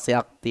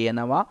විශ්වාසයක්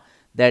තියෙනවා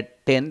that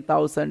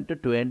 10,000 to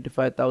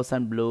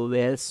 25,000 blue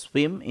whales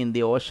swim in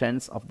the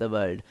oceans of the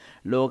world.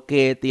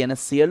 ලෝකයේ තියෙන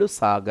සියලු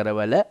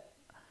සාගරවල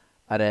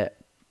අර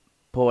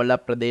පෝල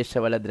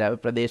ප්‍රදේශවල ද්‍රව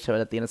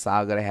ප්‍රදේශවල තියෙන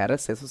සාගර හැර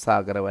සෙසු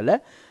සාගරවල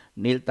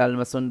නිල්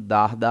තල්මසුන්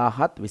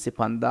 10000ත්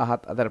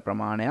 25000ත් අතර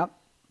ප්‍රමාණයක්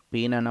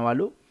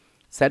පීනනවලු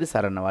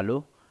සැරිසරනවලු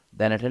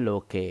දැනට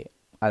ලෝකයේ.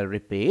 I'll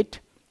repeat.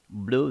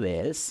 Blue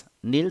whales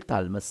නිල්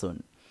තල්මසුන්.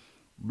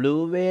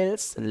 Blue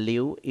whales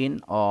live in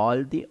all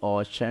the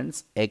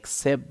oceans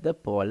except the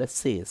polar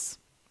seas.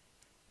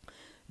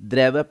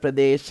 ද්‍රව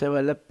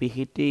ප්‍රදේශවල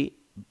පිහිටි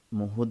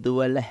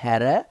මුහුදුවල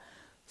හැර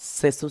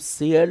සෙසු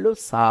සියලු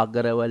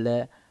සාගරවල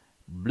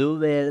blue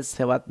whales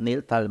හෙවත්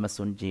නිල්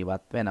තල්මසුන්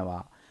ජීවත්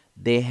වෙනවා.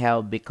 They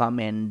have become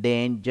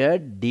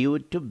endangered due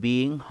to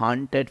being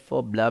hunted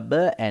for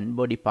blubber and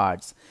body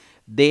parts.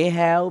 They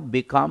have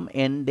become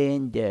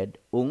endangered.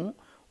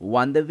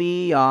 වඳ වී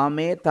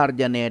යාමේ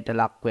තර්ජනයට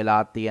ලක්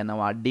වෙලා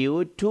තියෙනවා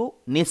due to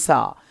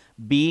නිසා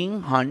being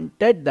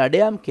hunted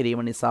දඩයම්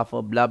කිරීම නිසා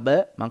for blubber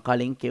මම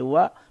කලින්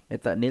කිව්වා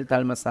නිල්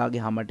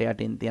තල්මසාගේ හැමට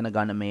යටින් තියෙන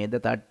ඝන මේද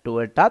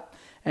තට්ටුවටත්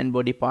and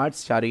body parts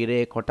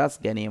ශරීරයේ කොටස්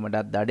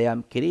ගැනීමටත් දඩයම්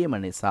කිරීම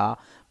නිසා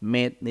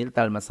මේ නිල්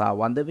තල්මසා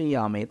වඳ වී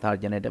යාමේ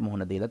තර්ජනයට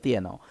මුහුණ දීලා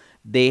තියෙනවා.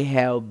 They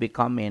have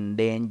become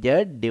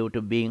endangered due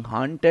to being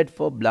hunted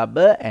for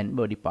blubber and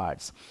body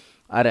parts.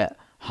 අර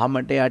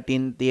හැමට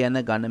යටින් තියෙන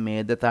ඝන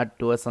මේද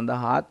තට්ටුව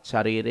සඳහාත්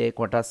ශරීරයේ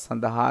කොටස්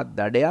සඳහාත්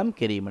දඩයම්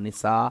කිරීම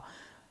නිසා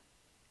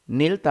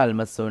නිල්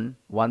තල්මසුන්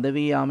වඳ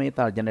වී යාමේ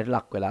තර්ජනයට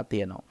ලක් වෙලා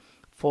තියෙනවා.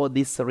 For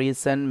this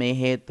reason මේ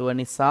හේතුව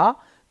නිසා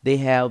they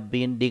have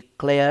been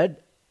declared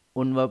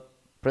උන්ව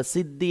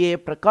ප්‍රසිද්ධියේ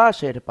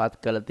ප්‍රකාශයට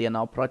පත් කළ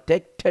තියෙනවා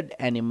protected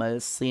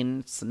animals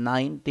since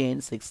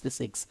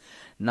 1966.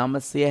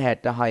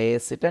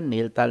 966 සිට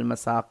නිල්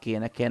තල්මසා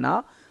කියන කෙනා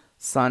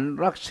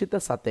සංරක්ෂිත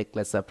සතෙක්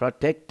ලෙස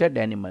protected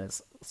animals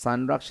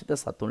සංරක්ෂිත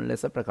සතුන්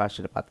ලෙස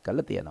ප්‍රකාශයට පත්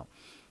කළ තියෙනවා.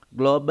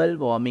 Global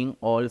warming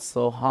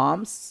also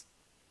harms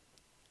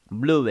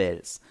blue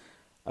whales.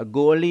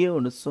 ගෝලීය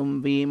උණුසුම්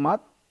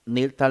වීමත්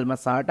නිල්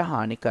තල්මසාට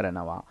හානි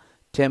කරනවා.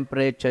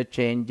 Temperature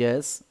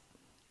changes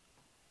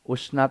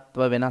උෂ්ණත්ව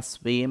වෙනස්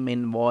වීම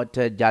in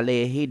water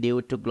ජලයෙහි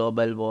due to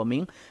global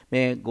warming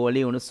මේ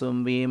ගෝලීය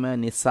උණුසුම් වීම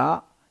නිසා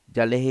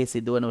ජලයේ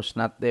සිදුවන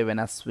උෂ්ණත්වය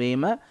වෙනස්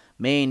වීම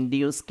මේ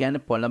induce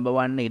කියන්නේ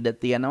පොළඹවන්න ඉඩ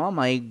තියෙනවා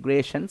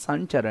migration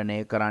සංචරණය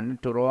කරන්න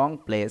to wrong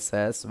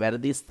places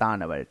වැරදි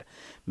ස්ථානවලට.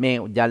 මේ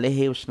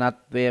ජලයේ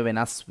උෂ්ණත්වය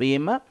වෙනස්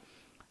වීම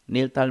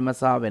නිල්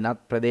තල්මසා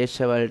වෙනත්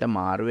ප්‍රදේශවලට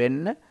මාරු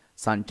වෙන්න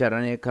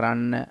සංචරණය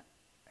කරන්න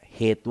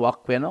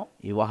හේතුවක් වෙනවා,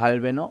 ඉවහල්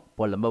වෙනවා,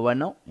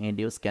 පොළඹවනවා.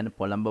 induce කියන්නේ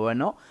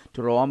පොළඹවනවා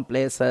to wrong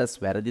places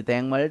වැරදි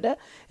තැන් වලට.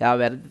 එයා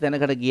වැරදි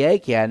තැනකට ගියයි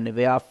කියන්නේ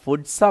where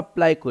food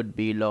supply could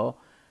be low.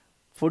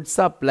 food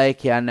supply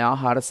කියන්නේ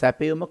ආහාර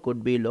සැපයුම could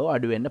be low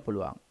අඩු වෙන්න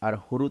පුළුවන්. අර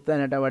හුරු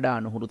තැනට වඩා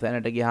අනුහුරු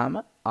තැනට ගියාම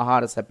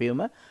ආහාර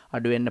සැපයුම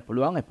අඩු වෙන්න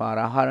පුළුවන්. එපාර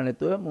ආහාර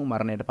නැතුව මු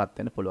මරණයටපත්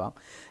වෙන්න පුළුවන්.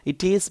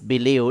 It is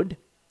believed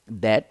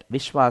that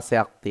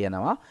විශ්වාසයක්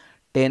තියෙනවා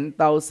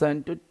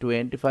 10,000 to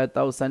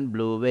 25,000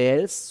 blue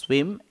whales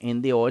swim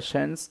in the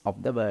oceans of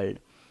the world.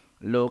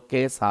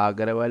 ලෝකයේ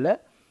සාගරවල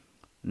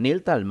නිල්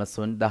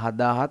තල්මසුන්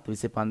 10,000ත්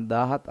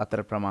 25,000ත්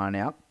අතර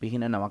ප්‍රමාණයක්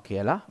පිහිනනවා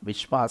කියලා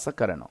විශ්වාස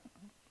කරනවා.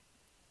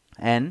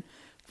 And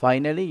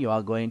finally, you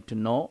are going to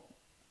know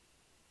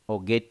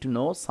or get to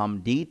know some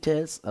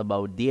details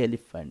about the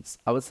elephants.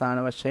 අවසාන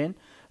වශයෙන්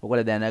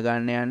ඔයගොල්ලෝ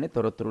දැනගන්න යන්නේ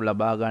තොරතුරු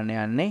ලබා ගන්න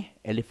යන්නේ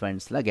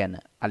elephants ලා ගැන,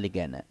 අලි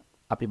ගැන.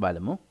 අපි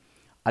බලමු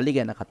අලි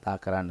ගැන කතා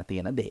කරන්න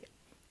තියෙන දේ.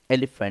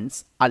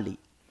 Elephants අලි.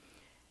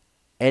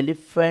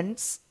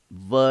 elephants,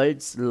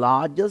 world's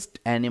largest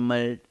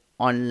animal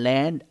on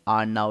land,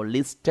 are now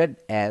listed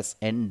as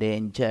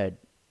endangered.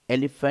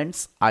 Elephants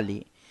Ali,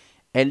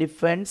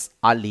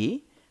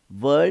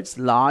 world's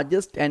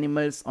largest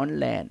animals on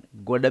land.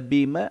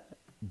 ගොඩබිම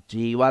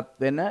ජීවත්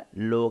වෙන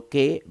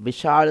ලෝකයේ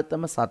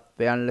විශාලතම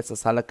සත්වයන් ලෙස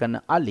සලකන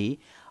අලි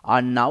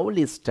are now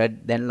listed,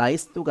 දැන්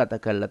ලයිස්තුගත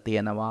කරලා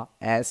තියෙනවා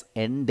as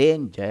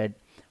endangered,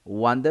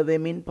 වඳ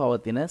වෙමින්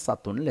පවතින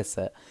සතුන් ලෙස.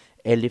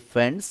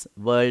 Elephants,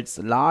 world's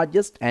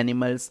largest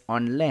animals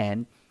on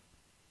land,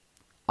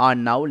 are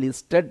now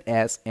listed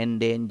as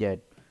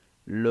endangered.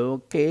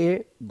 ලෝකයේ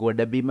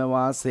ගොඩබිම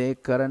වාසය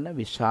කරන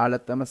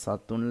විශාලතම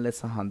සතුන් ලෙස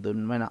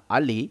හඳුන්වන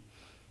අලි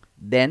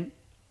දැන්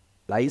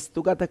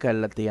ලයිස්තුගත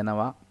කරලා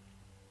තියෙනවා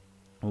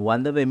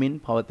වඳ වෙමින්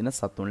පවතින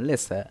සතුන්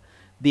ලෙස.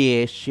 The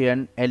Asian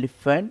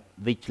elephant,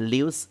 which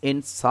lives in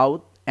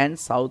South and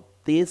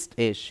Southeast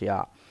Asia.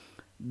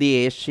 The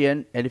Asian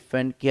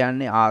elephant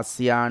කියන්නේ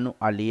ආසියානු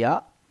අලියා,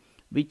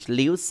 which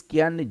lives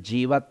කියන්නේ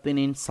ජීවත් වෙන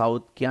in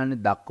South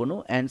කියන්නේ දකුණු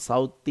and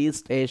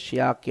Southeast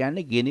Asia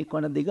කියන්නේ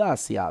ගිනිකොන දිග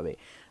ආසියාවේ.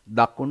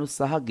 දකුණු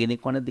සහ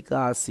ගිනිකොන දිග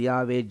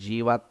ආසියාවේ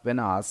ජීවත්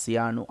වෙන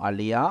ආසියානු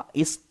අලියා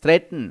is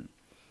threatened,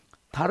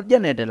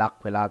 තර්ජනයට ලක්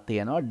වෙලා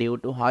තියෙනවා due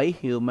to high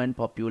human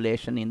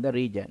population in the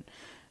region.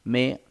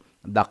 මේ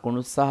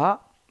දකුණු සහ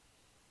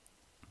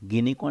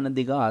ගිනිකොන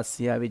දිග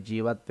ආසියාවේ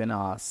ජීවත් වෙන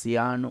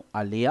ආසියානු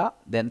අලියා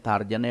දැන්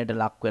තර්ජනයට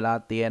ලක් වෙලා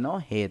තියෙනවා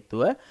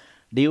හේතුව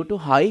due to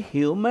high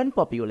human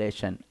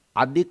population,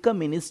 අධික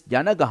මිනිස්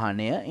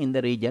ජනගහනය in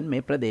the region,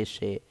 මේ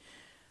ප්‍රදේශයේ.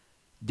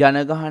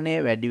 ජනගහනය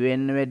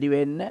වැඩි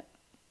වෙන්න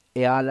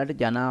එයාලට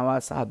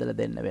ජනාවාස හදලා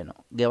දෙන්න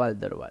වෙනවා, ගෙවල්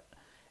දොරවල්.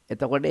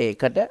 එතකොට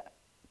ඒකට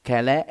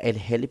කැලෑ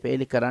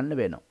හෙලිපෙලි කරන්න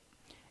වෙනවා.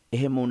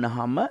 එහෙම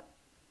වුණාම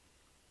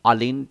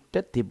අලින්ට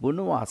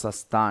තිබුණු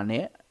වාසස්ථානය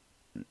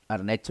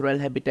natural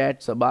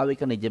habitat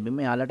ස්වභාවික නිජබිම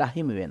යාලට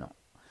අහිමි වෙනවා.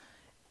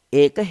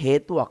 ඒක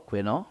හේතුවක්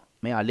වෙනවා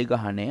මේ අලි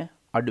ගහණය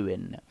අඩු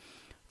වෙන්න.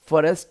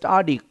 Forests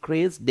are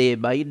decreased day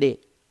by day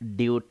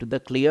due to the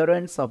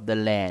clearance of the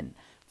land.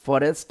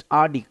 Forests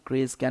are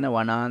decreased කියන්නේ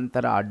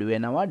වනාන්තර අඩු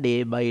වෙනවා, day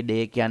by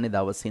day කියන්නේ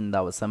දවසින්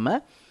දවසම,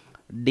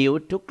 due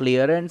to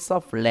clearance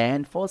of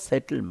land for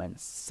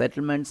settlements.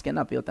 Settlements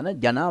කියන්නේ අපි උතන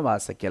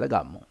ජනාවාස කියලා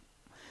ගමු.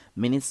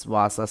 මිනිස්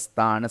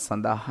වාසස්ථාන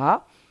සඳහා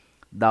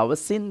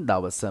දවසින්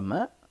දවසම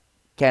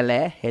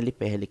කැලෑ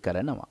හෙලිපෙහෙලි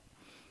කරනවා.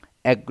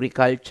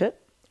 Agriculture,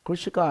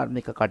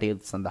 කෘෂිකාර්මික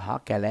කටයුතු සඳහා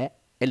කැලෑ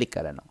එලි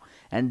කරනවා.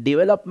 And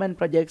development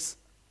projects,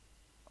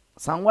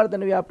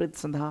 සංවර්ධන ව්‍යාපෘති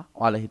සඳහා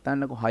ඔයාලා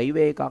හිතන්නකෝ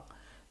highway එකක්,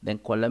 දැන්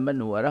කොළඹ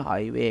නුවර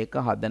highway එක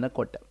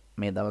හදනකොට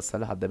මේ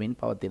දවස්වල හදමින්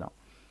පවතිනවා.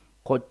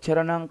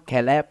 කොච්චරනම්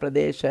කැලෑ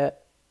ප්‍රදේශ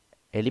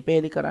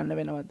එලිපෙහෙලි කරන්න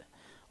වෙනවද?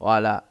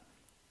 ඔයාලා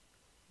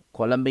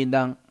කොළඹ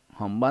ඉඳන්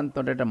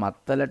හම්බන්තොටට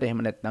මත්තලට,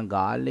 එහෙම නැත්නම්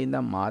ගාල්ලේ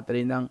ඉඳන්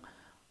මාතරේ ඉඳන්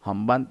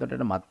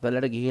හම්බන්තොටට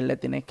මත්තලට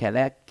ගිහිල්ලා තියෙන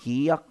කැලෑ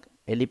කීයක්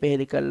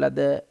එලිපෙහෙලි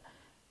කළාද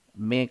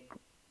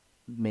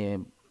මේ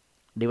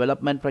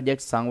ඩෙවලොප්මන්ට්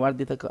ප්‍රොජෙක්ට්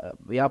සංවර්ධිත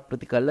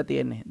ව්‍යාපෘති කරලා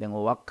තියෙන්නේ. දැන්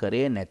ඕවක්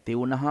කරේ නැති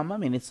වුනහම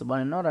මිනිස්සු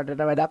බලනවා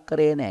රටට වැඩක්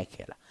කරේ නැහැ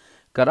කියලා.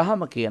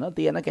 කරාම කියනවා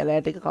තියෙන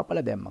කැලෑ ටික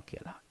කපලා දැම්මා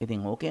කියලා.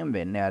 ඉතින් ඕකෙන්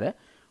වෙන්නේ අර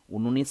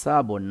උණු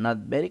නිසා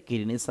බොන්නත් බැරි,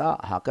 කිරි නිසා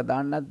අහක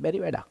දාන්නත් බැරි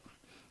වැඩක්.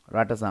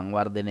 රට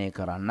සංවර්ධනය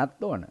කරන්නත්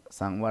ඕන.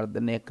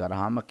 සංවර්ධනය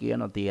කරාම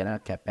කියනවා තියෙන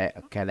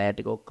කැලෑ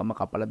ටික ඔක්කොම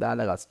කපලා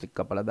දාලා, ගස් ටික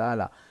කපලා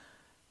දාලා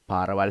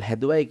පාරවල්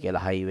හැදුවයි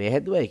කියලා, හයිවේ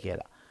හැදුවයි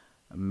කියලා.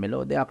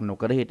 මෙලෝ දෙයක්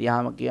නොකර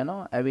හිටියාම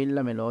කියනවා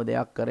ඇවිල්ලා මෙලෝ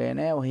දෙයක් කරේ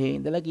නැහැ, ඔහේ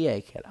ඉඳලා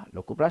ගියයි කියලා.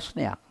 ලොකු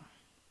ප්‍රශ්නයක්.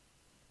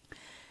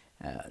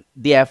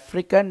 The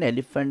African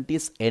elephant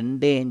is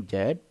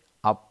endangered.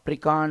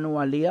 අප්‍රිකානු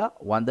අලියා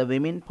වඳ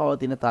වෙමින්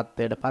පවතින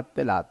තත්ත්වයට පත්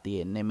වෙලා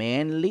තියෙන්නේ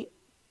mainly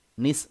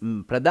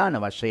ප්‍රධාන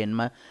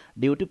වශයෙන්ම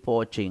due to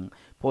poaching.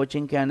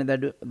 Poaching කියන්නේ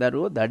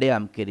දරුවෝ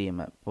දඩයම් කිරීම.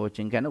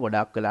 Poaching කියන්නේ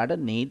ගොඩක් වෙලාට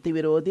නීති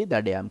විරෝධී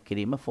දඩයම්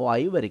කිරීම. For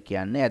ivory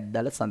කියන්නේ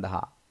ඇද්දල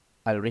සඳහා.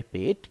 I'll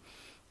repeat.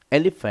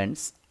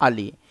 Elephants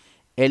Ali.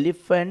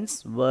 Elephants,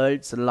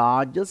 world's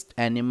largest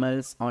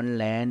animals on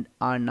land,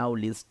 are now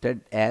listed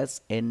as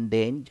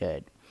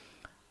endangered.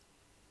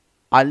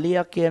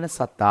 අලියා කියන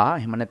සතා,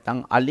 එහෙම නැත්නම්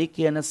අලි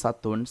කියන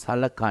සතුන්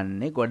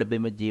සලකන්නේ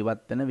ගොඩබිම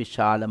ජීවත් වෙන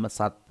විශාලම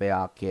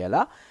සත්වයා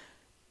කියලා.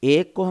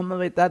 ඒ කොහොම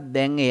වෙතත්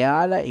දැන්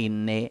එයාලා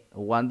ඉන්නේ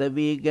වඳ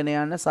වීගෙන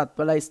යන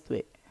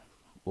සත්වලයිස්තුවේ.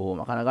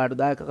 ඕම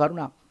කනගාටුදායක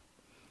කරුණක්.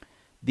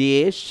 The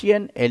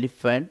Asian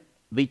elephant,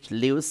 which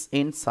lives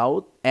in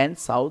South and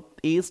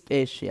Southeast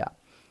Asia.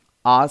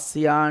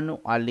 ආසියානු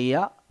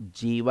අලියා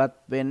ජීවත්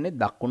වෙන්නේ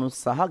දකුණු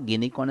සහ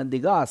ගිනිකොන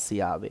දිග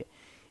ආසියාවේ.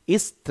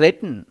 is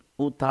threatened,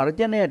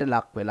 තර්ජනයට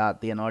ලක් වෙලා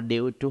තියෙනවා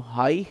due to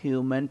high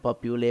human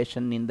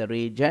population in the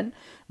region.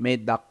 මේ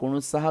දකුණු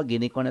සහ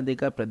ගිනිකොන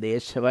දිග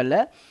ප්‍රදේශවල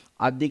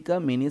අධික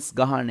මිනිස්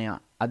ගහනය,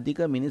 අධික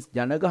මිනිස්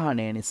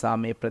ජනගහනය නිසා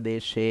මේ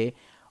ප්‍රදේශයේ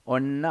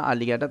ඔන්න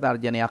අලියට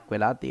තර්ජනයක්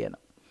වෙලා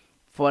තියෙනවා.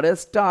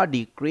 Forests are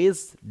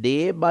decreased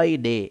day by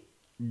day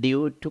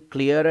due to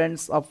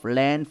clearance of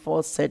land for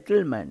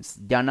settlements.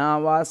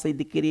 ජනාවාස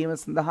ඉදිකිරීම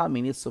සඳහා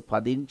මිනිස්සු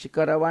පදිංචි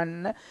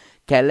කරවන්න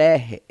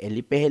කැලෑ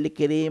එලිපෙහෙලි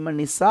කිරීම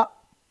නිසා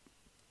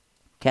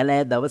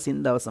කැලෑ දවසින්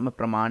දවසම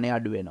ප්‍රමාණය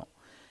අඩු වෙනවා.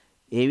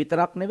 ඒ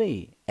විතරක් නෙවෙයි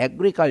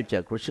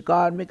ඇග්‍රිකල්චර්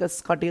කෘෂිකාර්මික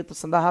කටයුතු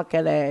සඳහා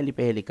කැලෑලි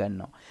පෙහෙලි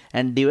කරනවා.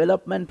 and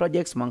development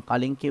projects මං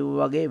කලින්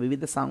කිව්වා වගේ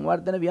විවිධ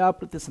සංවර්ධන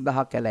ව්‍යාපෘති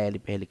සඳහා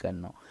කැලෑලි පෙහෙලි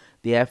කරනවා.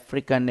 the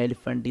African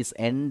elephant is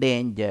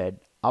endangered.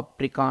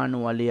 අප්‍රිකානු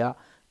වලියා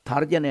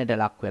තර්ජනයට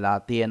ලක් වෙලා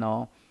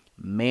තියෙනවා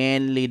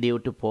mainly due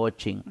to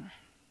poaching.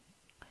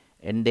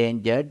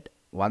 endangered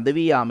වඳ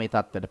වී යාමේ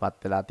තත්ත්වයට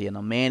පත් වෙලා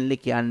තියෙනවා. mainly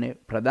කියන්නේ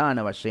ප්‍රධාන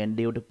වශයෙන්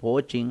due to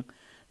poaching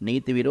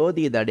නීති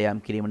විරෝධී දඩයම්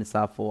කිරීම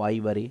නිසා for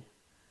ivory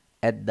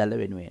ඇද්දල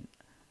වෙනුවෙන්.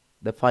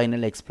 The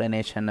final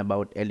explanation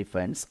about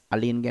elephants.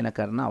 අලින් ගැන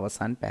කරන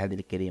අවසන්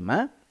පැහැදිලි කිරීම.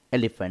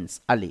 Elephants.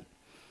 අලි.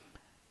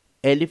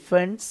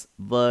 Elephants,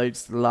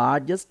 world's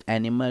largest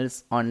animals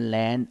on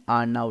land,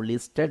 are now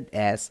listed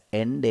as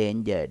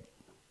endangered.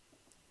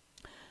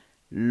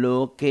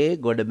 ලෝකේ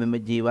ගොඩබිම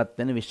ජීවත්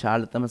වෙන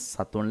විශාලතම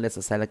සතුන් ලෙස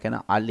සැලකෙන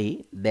අලි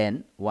දැන්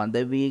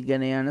වඳ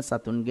වීගෙන යන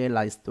සතුන්ගේ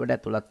ලයිස්තුවට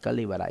ඇතුළත්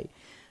කළ ඉවරයි.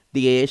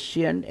 The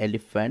Asian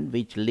elephant,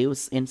 which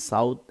lives in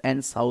South and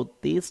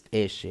Southeast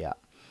Asia.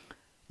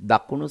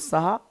 දකුණු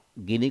සහ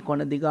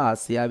ගිනිකොන දිග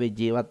ආසියාවේ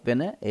ජීවත්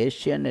වෙන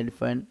Asian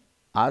elephant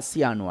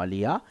ආසියානු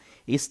අලියා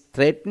is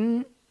threatened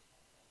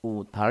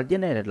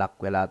තර්ජනයට ලක්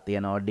වෙලා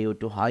තියෙනවා due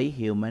to high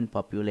human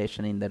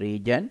population in the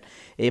region.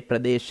 ඒ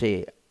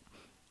ප්‍රදේශයේ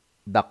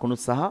දකුණු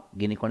සහ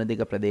ගිනිකොන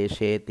දිග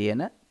ප්‍රදේශයේ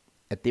තියෙන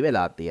ඇති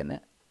වෙලා තියෙන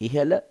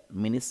ඉහළ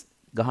මිනිස්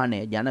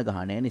ගහණය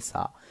ජනගහණය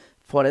නිසා.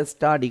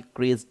 Forests are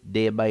decreased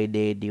day by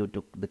day due to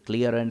the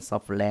clearance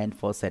of land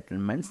for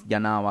settlements.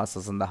 ජනාවාස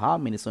සඳහා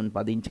මිනිසුන්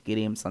පදිංචි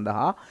කිරීම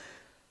සඳහා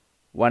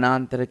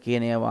වනාන්තර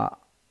කියන ඒවා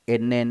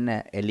එන්න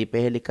එලි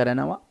පෙහෙලි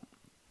කරනවා.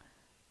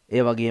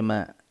 ඒ වගේම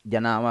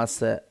ජනාවාස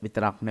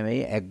විතරක්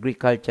නෙවෙයි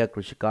ඇග්‍රිකල්චර්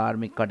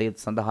කෘෂිකාර්මික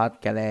කටයුතු සඳහාත්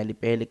කැලෑලි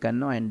පෙහෙලි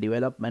කරනවා and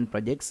development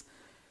projects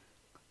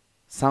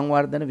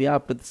සංවර්ධන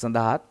ව්‍යාපෘති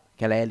සඳහාත්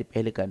කැලෑලි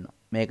පෙහෙලි කරනවා.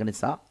 මේක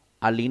නිසා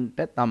අලින්ට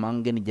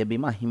තමන්ගේ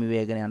නිජබිම අහිමි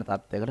වේගෙන යන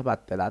තත්ත්වයකට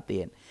පත් වෙලා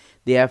තියෙනවා.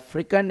 The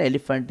African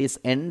elephant is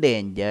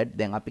endangered.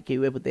 දැන් අපි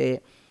කිව්වේ පුතේ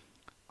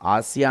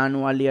ආසියානු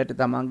අලියට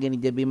තමන්ගේ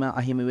නිජබිම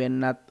අහිමි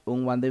වෙන්නත්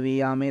උන් වඳ වී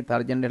යාමේ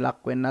තර්ජනයට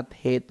ලක් වෙන්නත්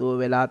හේතුව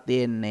වෙලා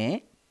තියෙන්නේ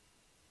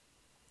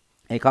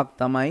එකක්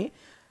තමයි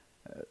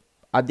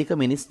අධික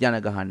මිනිස්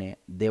ජනගහණය.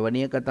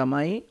 දෙවැනි එක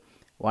තමයි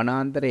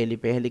වනාන්තර එලි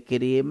පෙහෙලි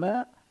කිරීම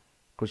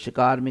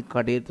කෘෂිකාර්මික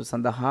කටයුතු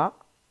සඳහා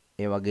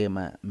ඒ වගේම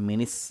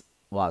මිනිස්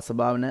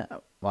වාසභාවන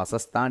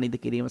වාසස්ථාන ඉදි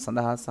කිරීම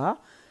සඳහා සහ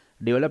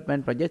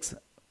ඩෙවලොප්මන්ට් ප්‍රොජෙක්ට්ස්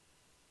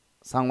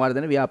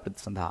සංවර්ධන ව්‍යාපෘති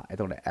සඳහා.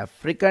 එතකොට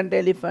ඇෆ්‍රිකන්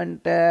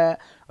එලිෆන්ට්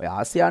ඔය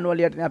ආසියානු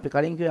වලියටනේ අපි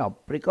කලින් කිව්වේ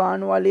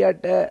අප්‍රිකානු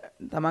වලියට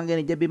තමන්ගේ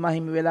නිජ බිම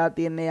හිමි වෙලා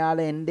තියෙන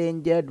යාලා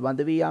එන්ඩේන්ජර්ඩ්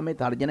වඳ වී යාමේ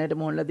තර්ජනයට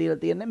මුහුණලා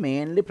දීලා තියෙන්නේ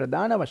මේන්ලි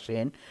ප්‍රධාන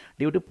වශයෙන්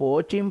due to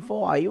poaching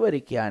for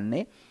ivory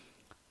කියන්නේ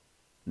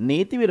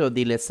නීති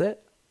විරෝධී ලෙස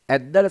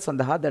ඇද්දල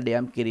සඳහා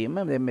දඩයම් කිරීම.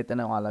 දැන්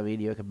මෙතන ඔයාලා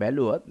වීඩියෝ එක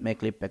බැලුවොත් මේ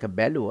ක්ලිප් එක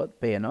බැලුවොත්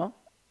පේනවා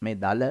මේ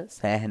දල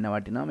සෑහෙන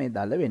වටිනවා. මේ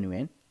දල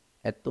වෙනුවෙන්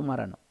ඇත්තු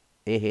මරනවා.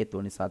 ඒ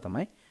හේතුව නිසා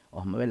තමයි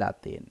ඔහම වෙලා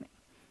තියෙන්නේ.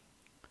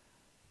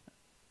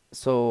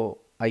 So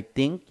I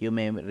think you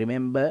may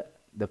remember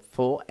the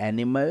 4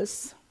 animals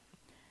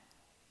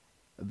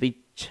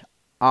which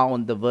are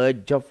on the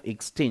verge of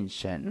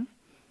extinction.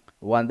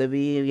 වඳ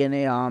වීගෙන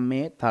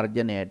යාමේ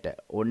තර්ජනයට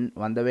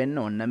වඳ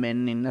වෙන්න ඔන්න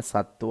මෙන්න ඉන්න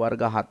සත්තු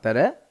වර්ග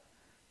 4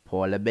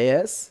 polar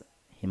bears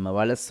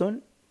හිමවලසුන්,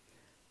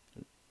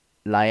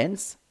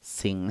 lions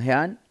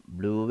සිංහයන්,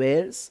 blue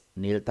whales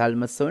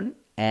නිල්තල්මසුන්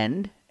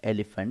and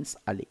elephants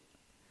ali.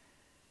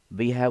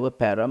 We have a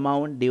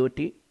paramount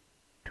duty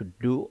to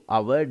do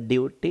our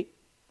duty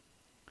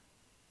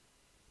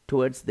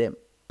towards them.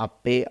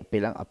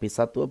 අපි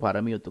සතුව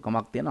පරම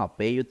යුතුකමක් තියෙන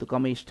අපේ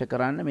යුතුකම ඉෂ්ට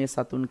කරන්න මේ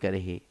සතුන්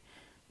කෙරෙහි.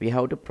 We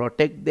have to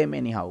protect them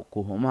anyhow.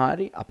 කොහොම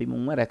හරි අපි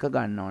මුන්ව රැක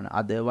ගන්න ඕන.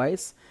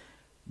 Otherwise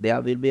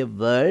there will be a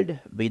world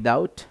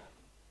without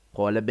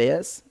polar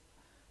bears,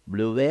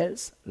 blue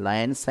whales,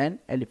 lions and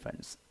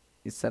elephants.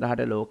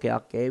 ඉස්සරහට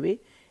ලෝකයක් ඒවි.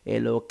 ඒ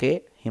ලෝකේ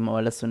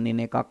හිමවලසුන්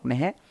ඉන්න එකක්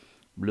නැහැ.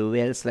 blue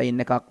whales ලා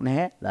ඉන්න එකක්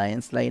නැහැ,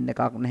 lions ලා ඉන්න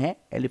එකක් නැහැ,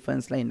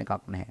 elephants ලා ඉන්න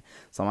එකක් නැහැ.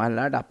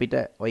 සමහරවිට අපිට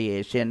ওই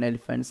Asian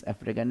elephants,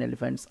 African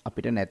elephants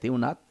අපිට නැති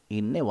වුණත්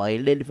ඉන්නේ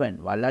wild elephant.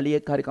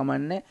 වල්ලාලියෙක් හරි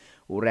කමන්නේ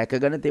ඌ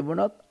රැකගෙන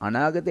තිබුණොත්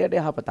අනාගතයට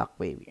යහපතක්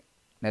වේවි.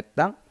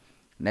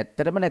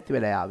 නැත්තටම නැති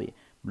වෙලා යාවි.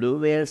 blue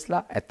whales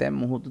ලා ඇතැම්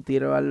මුහුදු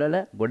තීරවල් වල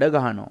ගොඩ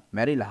ගහනවා.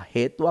 මැරිලා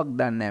හේතුවක්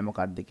දන්නේ නැහැ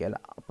මොකද්ද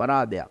කියලා.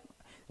 අපරාධයක්.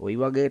 ওই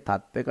වගේ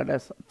තත්වයකට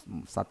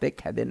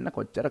සතෙක් හැදෙන්න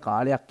කොච්චර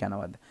කාලයක්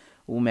යනවද?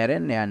 ඌ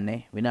මැරෙන්න යන්නේ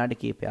විනාඩි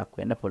කිහිපයක්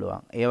වෙන්න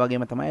පුළුවන්. ඒ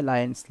වගේම තමයි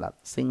lions ලා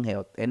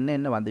සිංහයොත් එන්න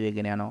වඳ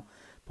වේගෙන යනවා.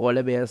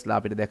 polar bears ලා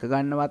අපිට දැක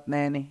ගන්නවත්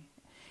නැහනේ.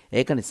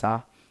 ඒක නිසා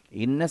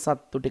ඉන්න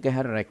සත්තු ටික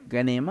හැර රැක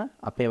ගැනීම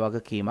අපේ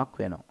වගකීමක්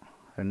වෙනවා.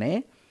 හරිනේ?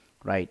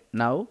 Right.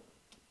 Now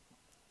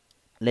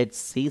let's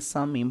see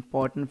some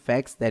important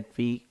facts that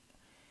we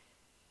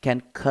can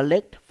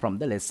collect from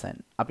the lesson.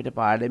 අපිට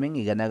පාඩමෙන්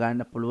ඉගෙන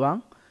ගන්න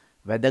පුළුවන්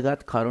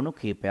වැදගත් කරුණු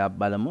කීපයක්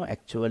බලමු.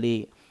 Actually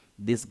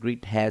this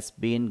grid has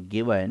been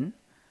given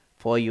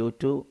for you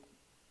to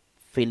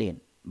fill in,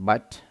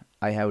 but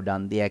I have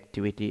done the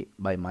activity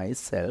by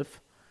myself,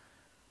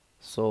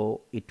 so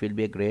it will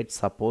be a great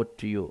support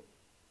to you.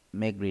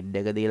 මේ grid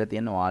එක දීලා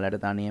තියෙන ඔයාලට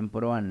තනියෙන්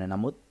පුරවන්න.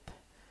 නමුත්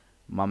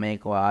මම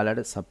මේක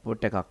ඔයාලට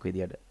සපෝට් එකක්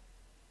විදියට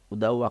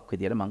උදව්වක්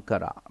විදියට මං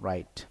කරා.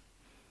 right.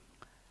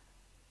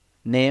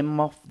 name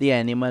of the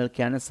animal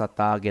කියන්නේ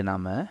සතාගේ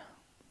නම.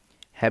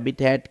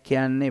 habitat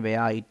කියන්නේ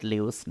where it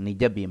lives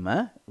නිජබිම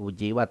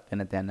ජීවත්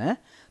වෙන තැන.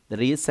 the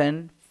reason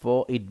for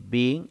it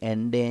being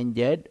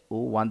endangered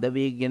වඳ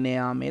වීගෙන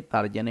යාමේ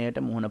තර්ජනයට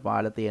මුහුණ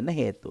පාලා තියෙන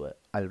හේතුව.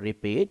 I'll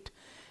repeat.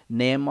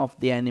 name of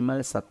the animal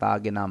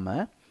සතාගේ නම.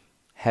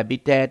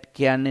 habitat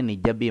කියන්නේ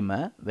නිජබිම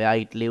where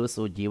it lives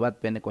ජීවත්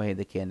වෙන්නේ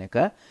කොහෙද කියන එක.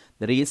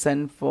 the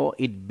reason for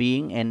it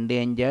being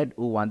endangered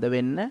වඳ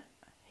වෙන්න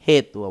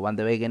හේතුව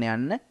වඳ වේගෙන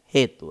යන්න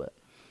හේතුව.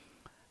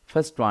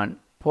 first one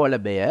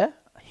polar bear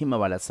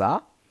හිමවලසා.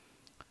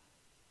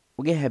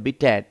 උගේ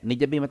habitat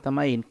නිජබිම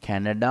තමයි in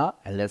Canada,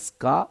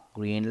 Alaska,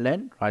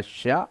 Greenland,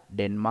 Russia,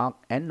 Denmark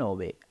and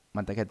Norway.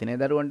 මතක ඇතිනේ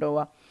දරුවන්ට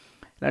ඕවා.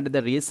 ඊළඟට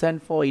the reason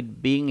for it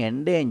being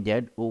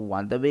endangered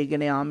වඳ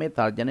වේගෙන යාමේ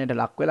තර්ජනයට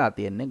ලක් වෙලා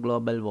තියෙන්නේ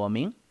global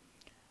warming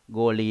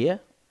ගෝලීය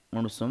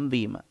උණුසුම්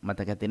වීම.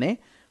 මතක ඇතිනේ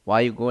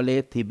වායු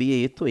ගෝලයේ තිබිය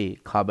යුතුයි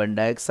carbon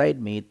dioxide,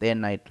 methane,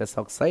 nitrous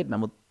oxide.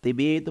 නමුත්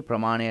තිබිය යුතු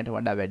ප්‍රමාණයට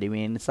වඩා වැඩි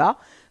වෙන නිසා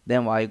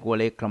දැන් වායු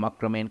ගෝලයේ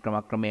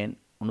ක්‍රමක්‍රමයෙන්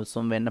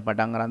උණුසුම් වෙන්න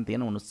පටන් ගන්න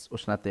තියෙන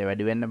උෂ්ණත්වය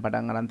වැඩි වෙන්න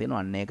පටන් ගන්න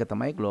තියෙනවා. අන්න ඒක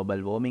තමයි global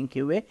warming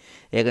කිව්වේ.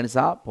 ඒක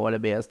නිසා polar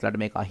bears ලාට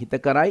මේක අහිත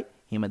කරයි.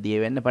 හිම දිය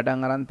වෙන්න පටන්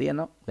ගන්න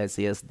තියෙනවා.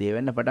 glaciers දිය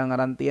වෙන්න පටන්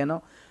ගන්න තියෙනවා.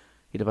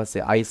 ඊට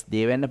පස්සේ ice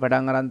දිය වෙන්න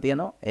පටන් ගන්න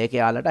තියෙනවා. ඒක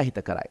යාලට අහිත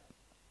කරයි.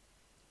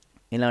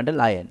 ඊළඟට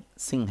lion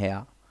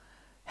සිංහයා.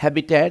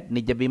 habitat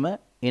නිජබිම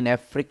in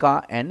Africa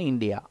and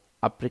India.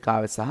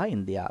 අප්‍රිකාවේ සහ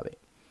ඉන්දියාවේ.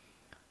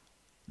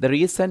 the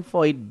reason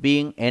for it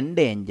being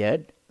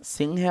endangered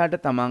සිංහයාට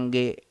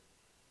තමන්ගේ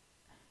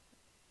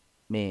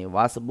මේ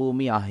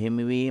වාසභූමිය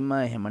අහිමි වීම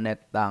එහෙම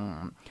නැත්නම්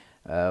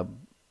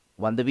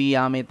වඳ වී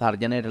යාමේ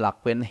තර්ජනයට ලක්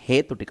වෙන්න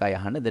හේතු ටිකයි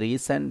අහන්නේ. the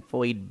reason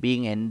for it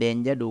being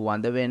endangered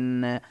වඳ වෙන්න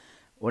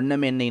ඔන්න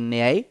මෙන්න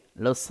ඉන්නේ ඇයි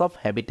loss of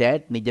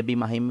habitat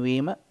නිජබිම අහිමි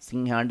වීම.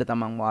 සිංහයන්ට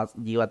තමන්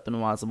ජීවත්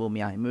වුණු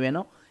වාසභූමිය අහිමි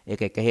වෙනවා.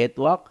 ඒක එක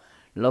හේතුවක්.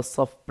 loss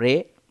of prey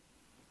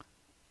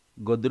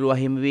ගොදුරු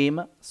අහිමි වීම.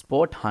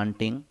 sport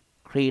hunting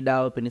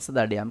ක්‍රීඩාව පිණිස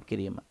දඩයම්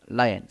කිරීම.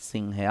 lion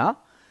සිංහයා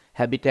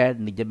habitat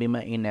නිජබිම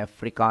in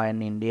Africa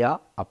and India.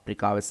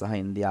 අප්‍රිකාවේ සහ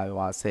ඉන්දියාවේ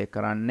වාසය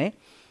කරන්නේ.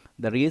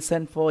 the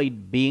reason for it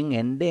being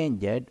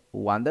endangered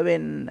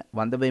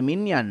වඳ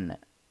වෙමින් යන්න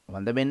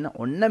වඳ වෙන්න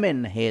ඔන්න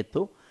මෙන්න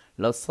හේතු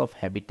loss of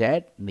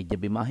habitat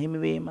නිජබිම අහිමි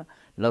වීම,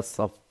 loss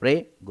of prey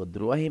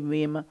ගොදුරු අහිමි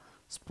වීම,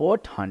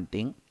 sport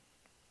hunting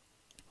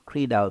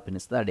ක්‍රීඩාව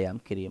පිණිස දඩයම්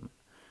කිරීම.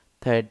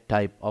 third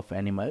type of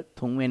animal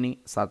තුන්වෙනි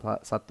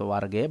සත්ව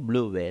වර්ගයේ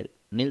blue whale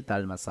නිල්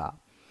තල්මසා.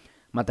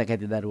 මතක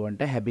ඇති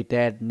දරුවන්ට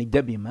habitat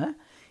නිජබිම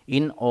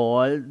in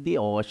all the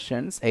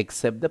oceans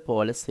except the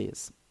polar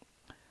seas.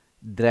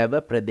 ද්‍රව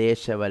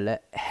ප්‍රදේශවල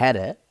හැර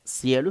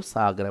සියලු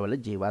සාගරවල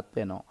ජීවත්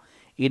වෙනවා.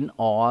 in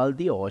all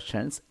the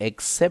oceans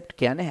except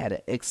කියන්නේ හැර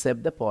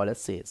except the polar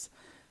seas.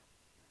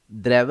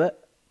 ද්‍රව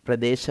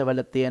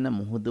ප්‍රදේශවල තියෙන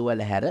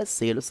මුහුදුවල හැර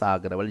සියලු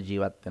සාගරවල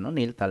ජීවත් වෙනවා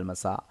නිල්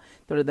තල්මසා.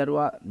 ඒතකොට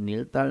දරුවා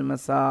නිල්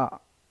තල්මසා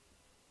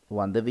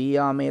වඳ වී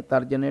යාමේ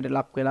තර්ජනයට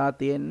ලක් වෙලා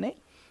තියෙන්නේ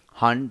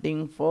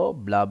hunting for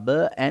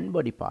blubber and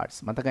body parts.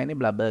 මතකයිනේ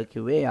blubber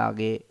කිව්වේ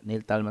යාගේ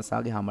නිල්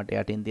තල්මසාගේ හැමට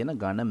යටින් තියෙන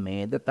ඝන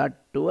මේද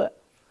තට්ටුව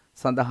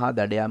සඳහා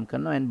දඩයම්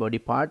කරනවා and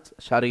body parts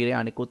ශරීරයේ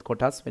අනිකුත්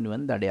කොටස්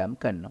වෙනුවෙන් දඩයම්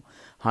කරනවා.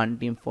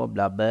 hunting for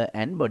blubber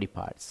and body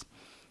parts.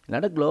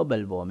 ඊළඟට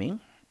global warming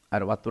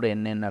අර වතුර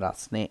එන්න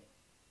රස්නේ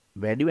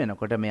වැඩි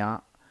වෙනකොට මෙයා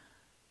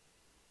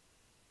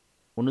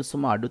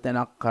උණුසුම අඩු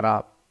තැනක් කරා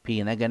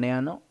පීනගෙන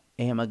යනවා.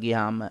 එහෙම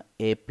ගියාම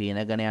ඒ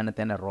පීනගෙන යන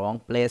තැන wrong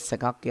place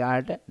එකක්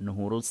යාට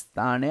නුහුරු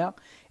ස්ථානයක්.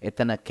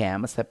 එතන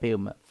කෑම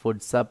සැපයුම food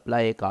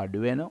supply එක අඩු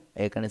වෙනවා.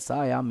 ඒක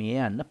නිසා යා මිය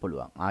යන්න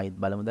පුළුවන්. ආයිත්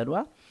බලමු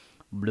දරුවා.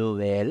 blue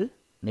whale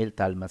නිල්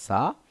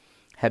තල්මසා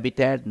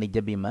habitat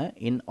නිජබිම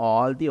in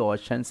all the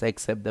oceans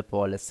except the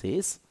polar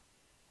seas.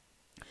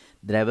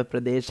 ද්‍රව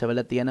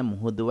ප්‍රදේශවල තියෙන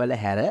මුහුදුවල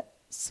හැර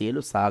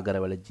සියලු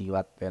සාගරවල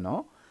ජීවත් වෙනවා.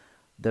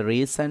 the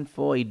reason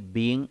for it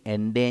being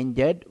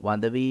endangered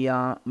වඳ වී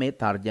යාමේ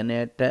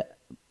තර්ජනයට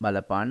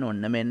බලපාන්න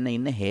ඔන්න මෙන්න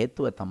ඉන්න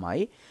හේතුව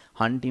තමයි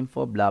hunting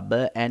for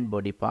blubber and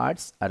body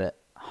parts. අර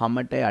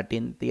හැමට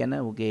යටින් තියෙන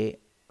උගේ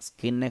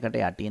ස්කින් එකට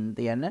යටින්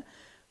තියෙන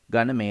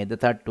ඝන මේද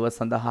තට්ටුව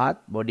සඳහාත්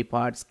body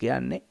parts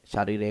කියන්නේ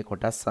ශරීරයේ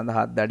කොටස්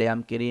සඳහාත්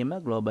දඩයම් කිරීම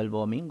global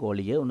warming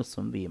ගෝලීය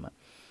උණුසුම් වීම.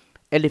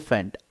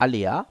 elephant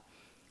අලියා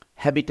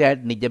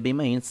habitat නිජබිම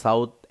in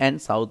South and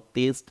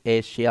Southeast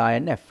Asia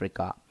and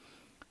Africa.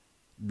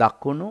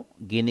 දකුණු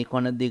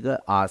ගිනිකොන දිග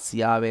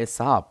ආසියාවේ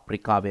සහ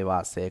අප්‍රිකාවේ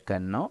වාසය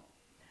කරනවා.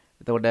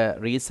 එතකොට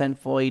reason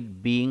for it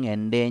being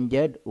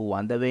endangered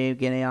වඳ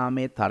වේගෙන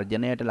යාමේ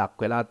තර්ජනයට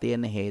ලක් වෙලා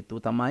තියෙන හේතුව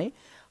තමයි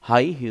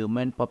high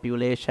human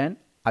population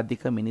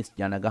අධික මිනිස්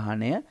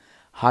ජනගහනය.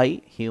 high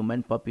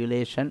human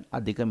population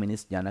අධික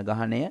මිනිස්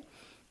ජනගහනය.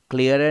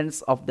 clearance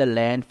of the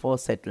land for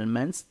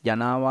settlements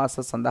ජනාවාස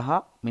සඳහා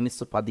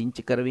මිනිස්සු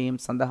පදිංචි කරවීම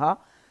සඳහා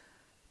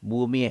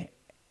භූමිය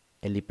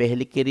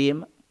එලිපෙහෙලි කිරීම.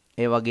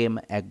 ඒ වගේම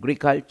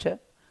agriculture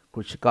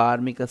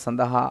කෘෂිකාර්මික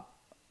සඳහා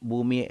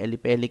භූමිය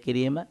එලිපෙහෙලි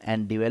කිරීම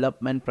and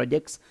development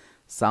projects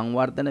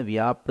සංවර්ධන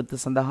ව්‍යාපෘති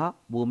සඳහා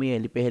භූමිය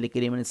එලිපෙහෙලි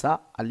කිරීම නිසා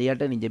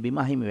අලියට නිජබිම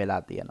අහිමි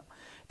වෙලා තියෙනවා.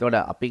 එතකොට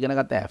අපි ඉගෙන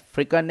ගත්ත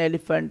ඇෆ්‍රිකන්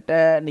එලිෆන්ට්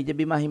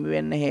නිජබිම අහිමි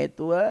වෙන්න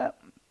හේතුව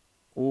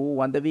ඌ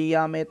වඳ වී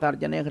යාමේ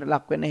තර්ජනයකට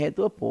ලක් වෙන්න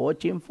හේතුව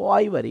poaching for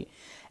ivory.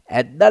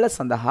 ඇද්දල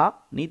සඳහා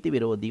නීති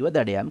විරෝධීව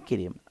දඩයම්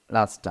කිරීම.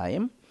 Last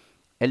time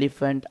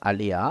elephant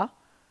alia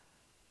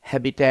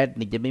habitat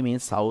නිජබිම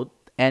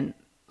in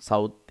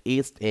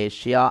Southeast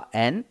Asia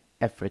and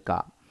Africa.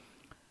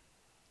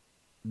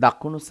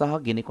 දකුණු සහ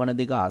ගිනිකොන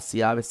දිග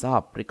ආසියාවේ සහ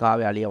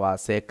අප්‍රිකාවේ අලිය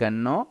වාසය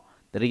කරනෝ.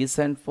 The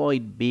reason for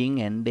it being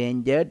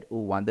endangered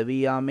ඌ වඳ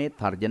වී යාමේ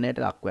තර්ජනයට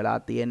ලක් වෙලා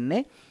තියෙන්නේ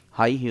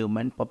high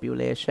human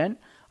population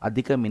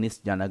අධික මිනිස්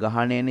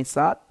ජනගහනය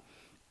නිසා,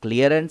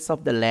 clearance of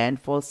the land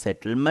for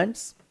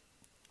settlements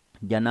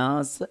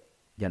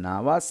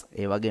ජනාවාස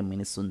ඒ වගේ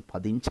මිනිසුන්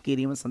පදිංචි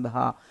කිරීම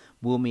සඳහා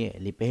භූමිය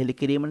එලිපෙහෙලි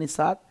කිරීම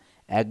නිසා,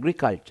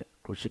 agriculture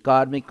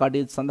කෘෂිකාර්මික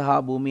කටයුතු සඳහා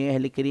භූමිය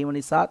එහෙලි කිරීම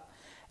නිසා,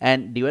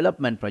 and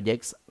development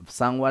projects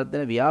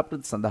සංවර්ධන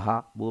ව්‍යාපෘති සඳහා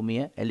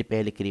භූමිය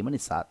එලිපෙහෙලි කිරීම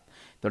නිසා.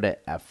 එතකොට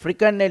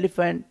African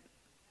elephant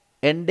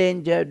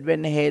endangered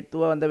වෙන්න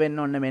හේතුව හොඳ වෙන්න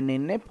ඕන මෙන්න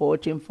ඉන්නේ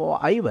poaching for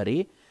ivory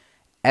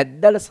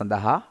ඇද්දල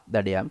සඳහා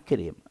දඩයම්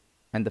කිරීම.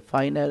 And the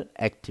final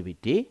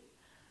activity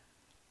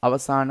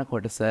අවසාන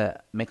කොටස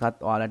මේකත්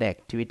ඔයාලට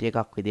activity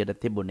එකක් විදියට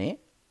තිබුණේ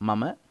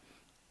මම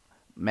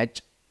match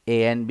A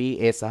and B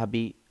A සහ B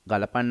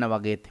ගලපන්න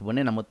වගේ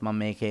තිබුණේ. නමුත් මම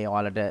මේකේ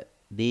ඔයාලට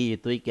දී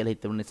යුතුයි කියලා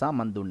හිතුව නිසා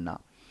මම දුන්නා.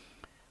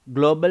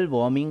 global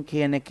warming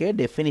කියන එකේ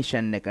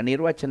definition එක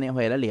නිර්වචනය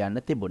හොයලා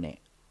ලියන්න තිබුණේ.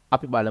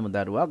 අපි බලමු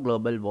දරුවා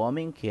global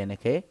warming කියන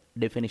එකේ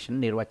definition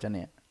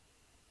නිර්වචනය.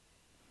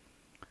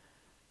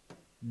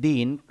 The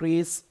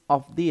increase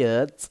of the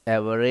Earth's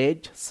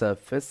average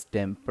surface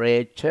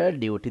temperature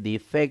due to the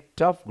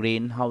effect of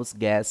greenhouse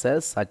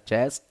gases such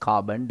as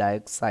carbon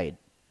dioxide.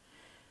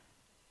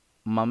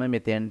 මම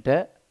මෙතෙන්ට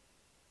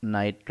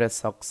nitrous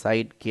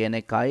oxide කියන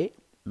එකයි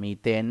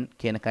methane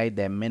කියන එකයි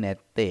දැම්මේ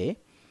නැත්තේ.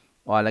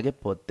 ඔයාලගේ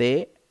පොතේ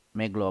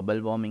මේ global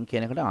warming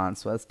කියන එකට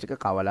answers ටික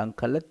කවලම්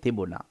කරලා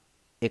තිබුණා.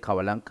 ඒ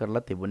කවලම්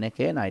කරලා තිබුණ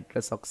එකේ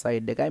nitrous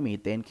oxide එකයි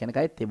methane කියන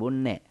එකයි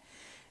තිබුණේ නැහැ.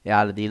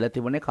 එයාලා දීලා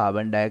තිබුණේ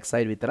carbon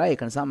dioxide විතරයි.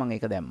 ඒක නිසා මම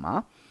ඒක දැම්මා.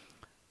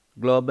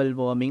 global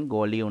warming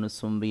ගෝලීය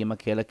උණුසුම් වීම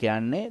කියලා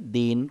කියන්නේ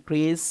the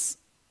increase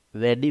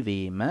වැඩි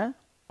වීම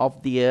of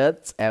the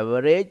earth's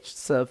average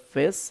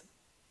surface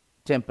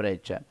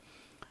temperature.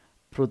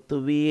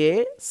 පෘථුවියේ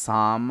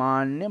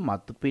සාමාන්‍ය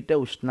මතුපිට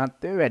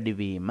උෂ්ණත්වය වැඩි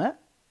වීම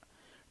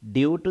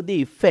due to the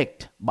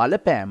effect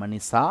බලපෑම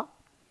නිසා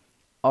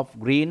of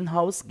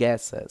greenhouse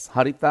gases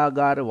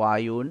හරිතාගාර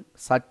වායුන්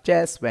such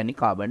as වැනි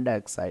carbon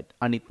dioxide.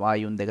 අනිත්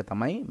වායුන් දෙක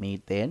තමයි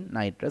methane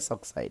nitrous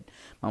oxide.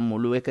 මම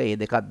මුළු එක ඒ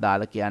දෙකක්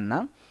දාලා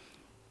කියන්නම්.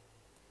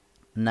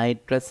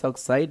 nitrous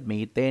oxide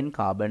methane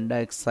carbon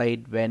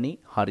dioxide වැනි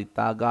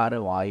හරිතාගාර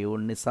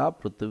වායුන් නිසා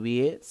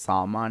පෘථිවියේ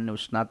සාමාන්‍ය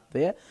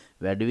උෂ්ණත්වය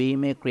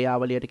වැඩිවීමේ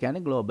ක්‍රියාවලියට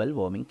කියන්නේ global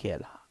warming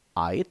කියලා.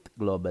 ආයිත්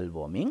global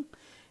warming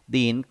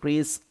the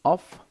increase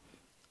of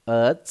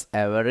Earth's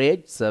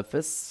average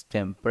surface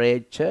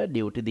temperature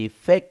due to the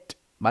effect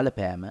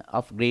බලපෑම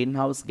of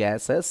greenhouse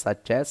gases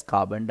such as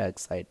carbon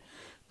dioxide.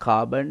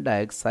 carbon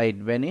dioxide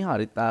වැනි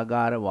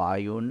හරිතාගාර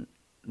වායුන්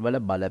වල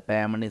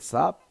බලපෑම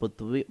නිසා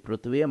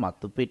පෘථිවිය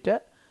මතුපිට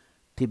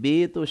තිබිය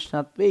යුතු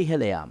උෂ්ණත්වය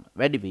ඉහළ යාම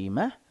වැඩිවීම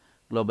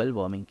global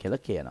warming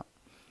කියලා කියනවා.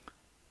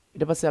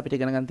 ඊට පස්සේ අපිට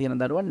ඉගෙන ගන්න තියෙන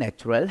දරුවා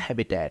natural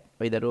habitat.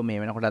 ඔය දරුවෝ මේ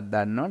වෙනකොටත්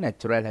දන්නවා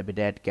natural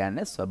habitat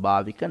කියන්නේ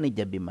ස්වභාවික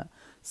නිජබිම.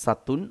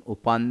 සතුන්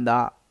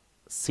උපන්දා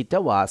සිට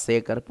වාසය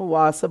කරපු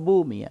වාස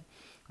භූමිය.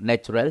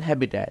 natural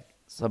habitat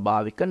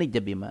ස්වභාවික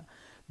නිජබිම.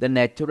 the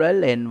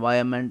natural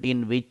environment in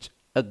which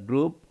a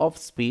group of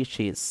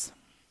species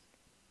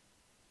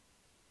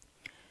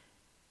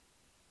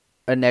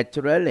a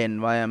natural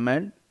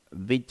environment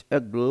which a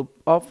group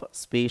of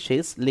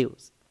species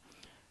lives.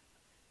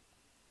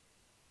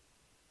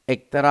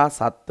 එක්තරා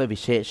සත්ව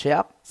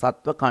විශේෂයක්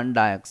සත්ව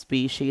කණ්ඩායක්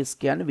species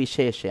කියන්නේ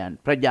විශේෂයන්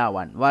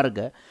ප්‍රජාවන් වර්ග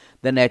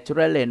the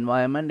natural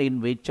environment in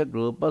which a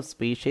group of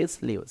species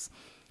lives.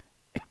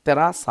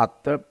 එක්තරා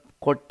සත්ව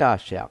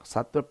කොට්ටාශයක්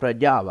සත්ව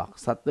ප්‍රජාවක්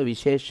සත්ව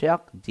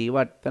විශේෂයක්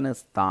ජීවත් වන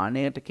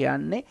ස්ථානයට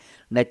කියන්නේ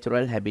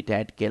natural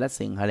habitat කියලා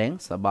සිංහලෙන්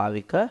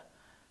ස්වභාවික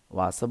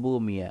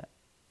වාසභූමිය.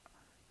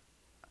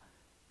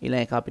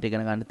 ඊළඟ එක අපිට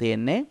ඉගෙන ගන්න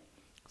තියෙන්නේ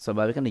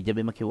ස්වභාවික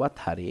නිජබිම කිව්වත්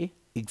හරි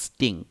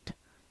extinct.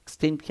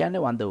 extinct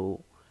කියන්නේ වඳ වූ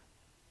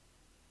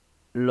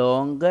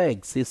longer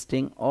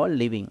existing or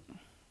living.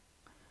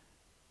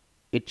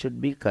 It should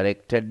be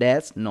corrected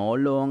as no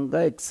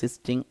longer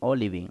existing or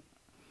living.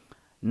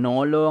 No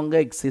longer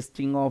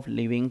existing of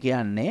living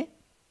කියන්නේ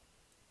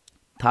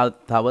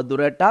තව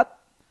දුරටත්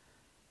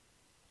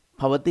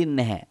පවතින්නේ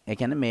නැහැ. ඒ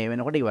කියන්නේ මේ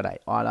වෙනකොට ඉවරයි.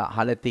 ඔයාලා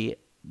අහලා තියෙ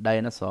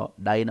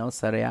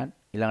ඩයිනෝසරයන්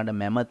ඊළඟට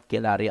මැමත්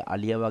කියලා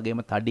අලිය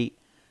වගේම තඩි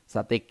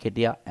සතෙක්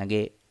හිටියා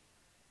ඇඟේ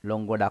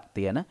ලොම් ගොඩක්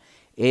තියෙන.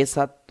 ඒ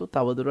සත්තු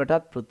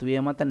තවදුරටත් පෘථිවිය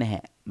මත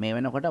නැහැ. මේ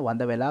වෙනකොට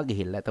වඳ වෙලා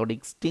ගිහිල්ලා. එතකොට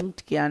extinct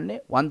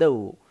කියන්නේ වඳ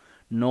වූ.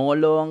 No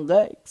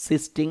longer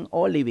existing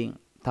or living.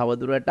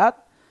 තවදුරටත්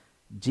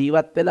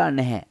ජීවත් වෙලා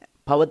නැහැ.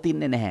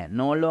 පවතින්නේ නැහැ.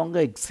 No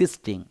longer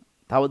existing.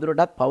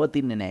 තවදුරටත්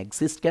පවතින්නේ නැහැ.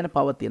 exist කියන්නේ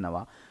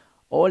පවතිනවා.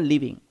 or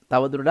living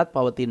තවදුරටත්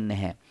පවතින්නේ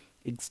නැහැ.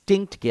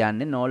 extinct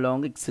කියන්නේ no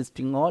longer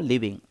existing or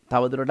living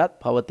තවදුරටත්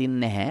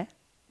පවතින්නේ නැහැ.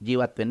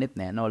 ජීවත් වෙන්නෙත්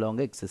නැහැ. no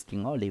longer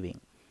existing or living.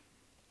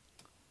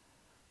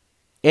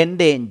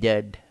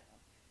 endangered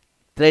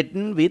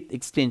threatened with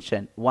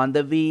extinction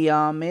වඳ වී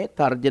යාමේ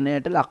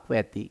තර්ජනයට ලක්ව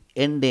ඇති.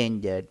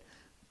 endangered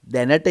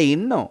දැනට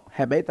ඉන්නෝ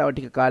හැබැයි තව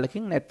ටික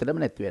කාලෙකින් නැත්තටම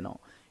නැති වෙනවා.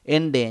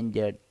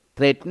 endangered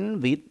threatened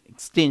with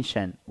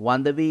extinction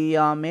වඳ වී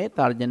යාමේ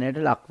තර්ජනයට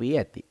ලක් වී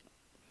ඇති.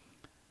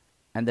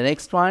 and the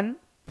next one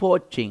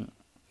poaching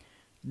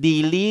the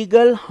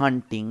illegal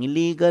hunting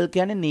illegal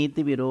කියන්නේ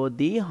නීති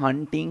විරෝධී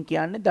hunting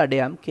කියන්නේ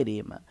දඩයම්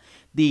කිරීම.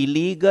 the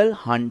illegal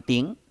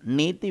hunting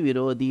නීති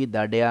විරෝධී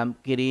දඩයම්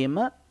කිරීම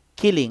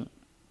killing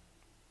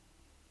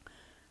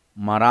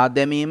මරා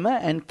දැමීම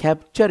and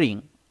capturing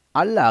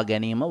අල්ලා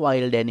ගැනීම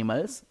wild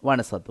animals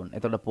වනසතුන්.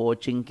 එතකොට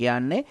poaching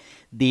කියන්නේ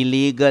the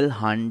illegal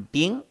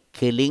hunting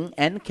killing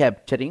and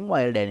capturing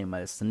wild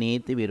animals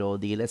නීති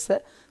විරෝධී ලෙස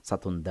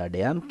සතුන්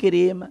දඩයම්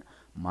කිරීම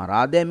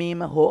මරා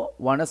දැමීම හෝ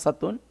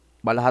වනසතුන්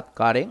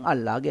බලහත්කාරයෙන්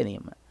අල්ලා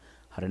ගැනීම.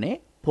 හරිනේ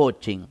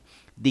poaching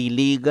the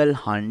illegal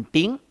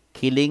hunting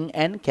killing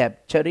and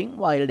capturing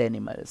wild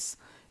animals.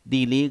 the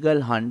illegal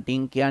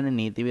hunting කියන්නේ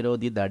නීති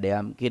විරෝධී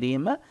දඩයම්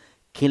කිරීම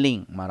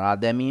killing මරා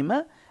දැමීම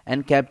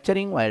and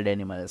capturing wild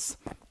animals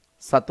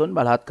සතුන්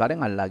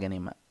බලහත්කාරයෙන් අල්ලා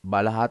ගැනීම.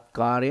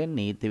 බලහත්කාරයෙන්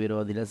නීති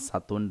විරෝධී ලෙස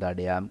සතුන්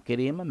දඩයම්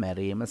කිරීම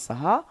මැරීම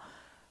සහ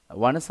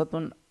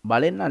වනසතුන්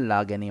බලෙන්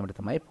අල්ලා ගැනීමට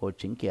තමයි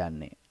poaching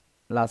කියන්නේ.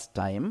 last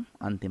time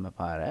අන්තිම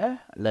පාර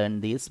learn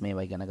this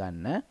මේවා ඉගෙන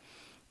ගන්න.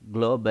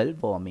 global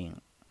warming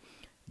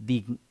the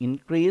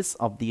increase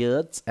of the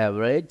earth's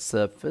average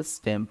surface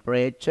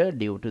temperature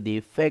due to the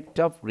effect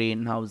of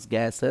greenhouse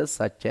gases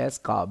such as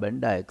carbon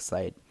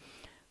dioxide.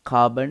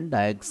 carbon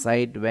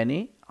dioxide වැනි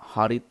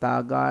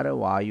හරිතාගාර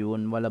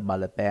වායුන් වල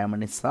බලපෑම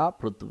නිසා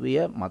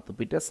පෘථිවිය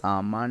මතුපිට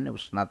සාමාන්‍ය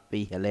උෂ්ණත්වය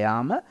ඉහළ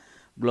යාම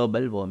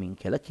global warming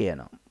කියලා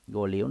කියනවා.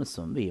 ගෝලීය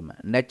උණුසුම් වීම.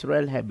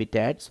 natural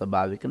habitat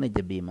ස්වභාවික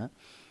නිජබීම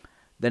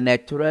the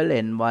natural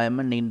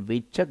environment in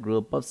which a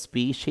group of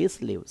species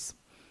lives.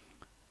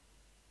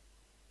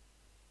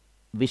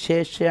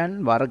 විශේෂයන්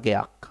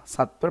වර්ගයක්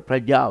සත්ව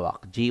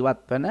ප්‍රජාවක්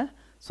ජීවත් වන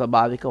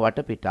ස්වභාවික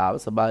වටපිටාව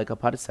ස්වභාවික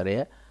පරිසරය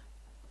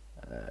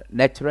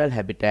natural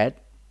habitat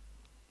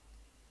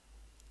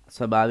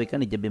ස්වභාවික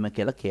නිජබිම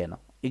කියලා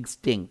කියනවා.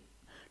 extinct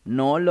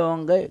no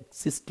longer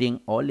existing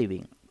or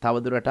living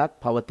තවදුරටත්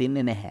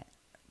පවතින්නේ නැහැ.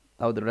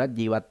 තවදුරටත්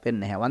ජීවත්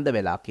වෙන්නේ නැහැ. වඳ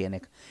වෙලා කියන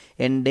එක.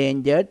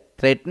 endangered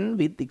threatened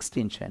with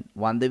extinction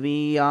වඳ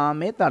වී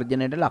යාමේ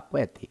තර්ජනයට ලක්ව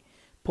ඇති.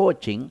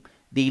 poaching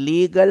the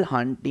illegal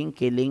hunting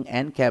killing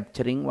and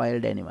capturing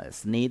wild animals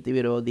නීති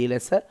විරෝධී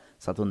ලෙස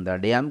සතුන්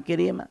දඩයම්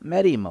කිරීම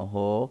මැරීම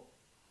හෝ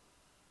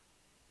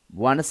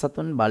වන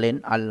සතුන් බලෙන්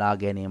අල්ලා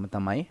ගැනීම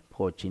තමයි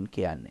poaching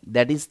කියන්නේ.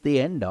 that is the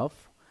end of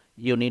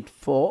unit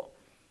 4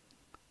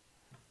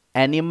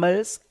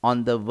 animals on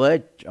the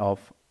verge of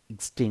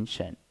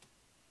extinction.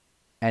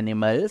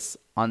 Animals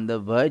on the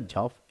verge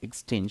of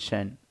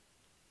extinction.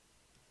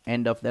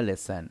 End of the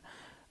lesson.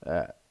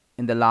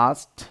 In the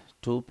last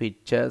two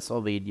pictures or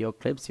video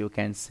clips you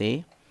can see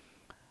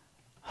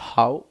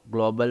how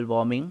global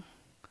warming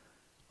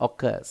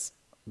occurs.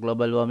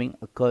 global warming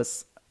occurs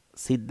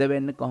සිද්ධ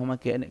වෙන්නේ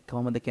කොහොමද කියන එකට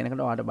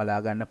ඔයාලට බලා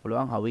ගන්න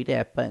පුළුවන්. how it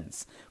happens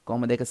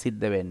කොහොමද ඒක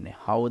සිද්ධ වෙන්නේ.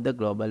 how the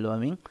global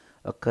warming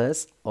occurs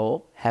or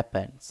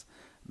happens.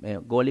 මේ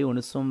ගෝලීය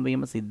උණුසුම්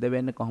වීම සිද්ධ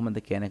වෙන්නේ කොහොමද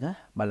කියන එක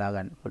බලා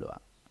ගන්න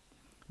පුළුවන්.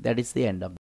 that is the end of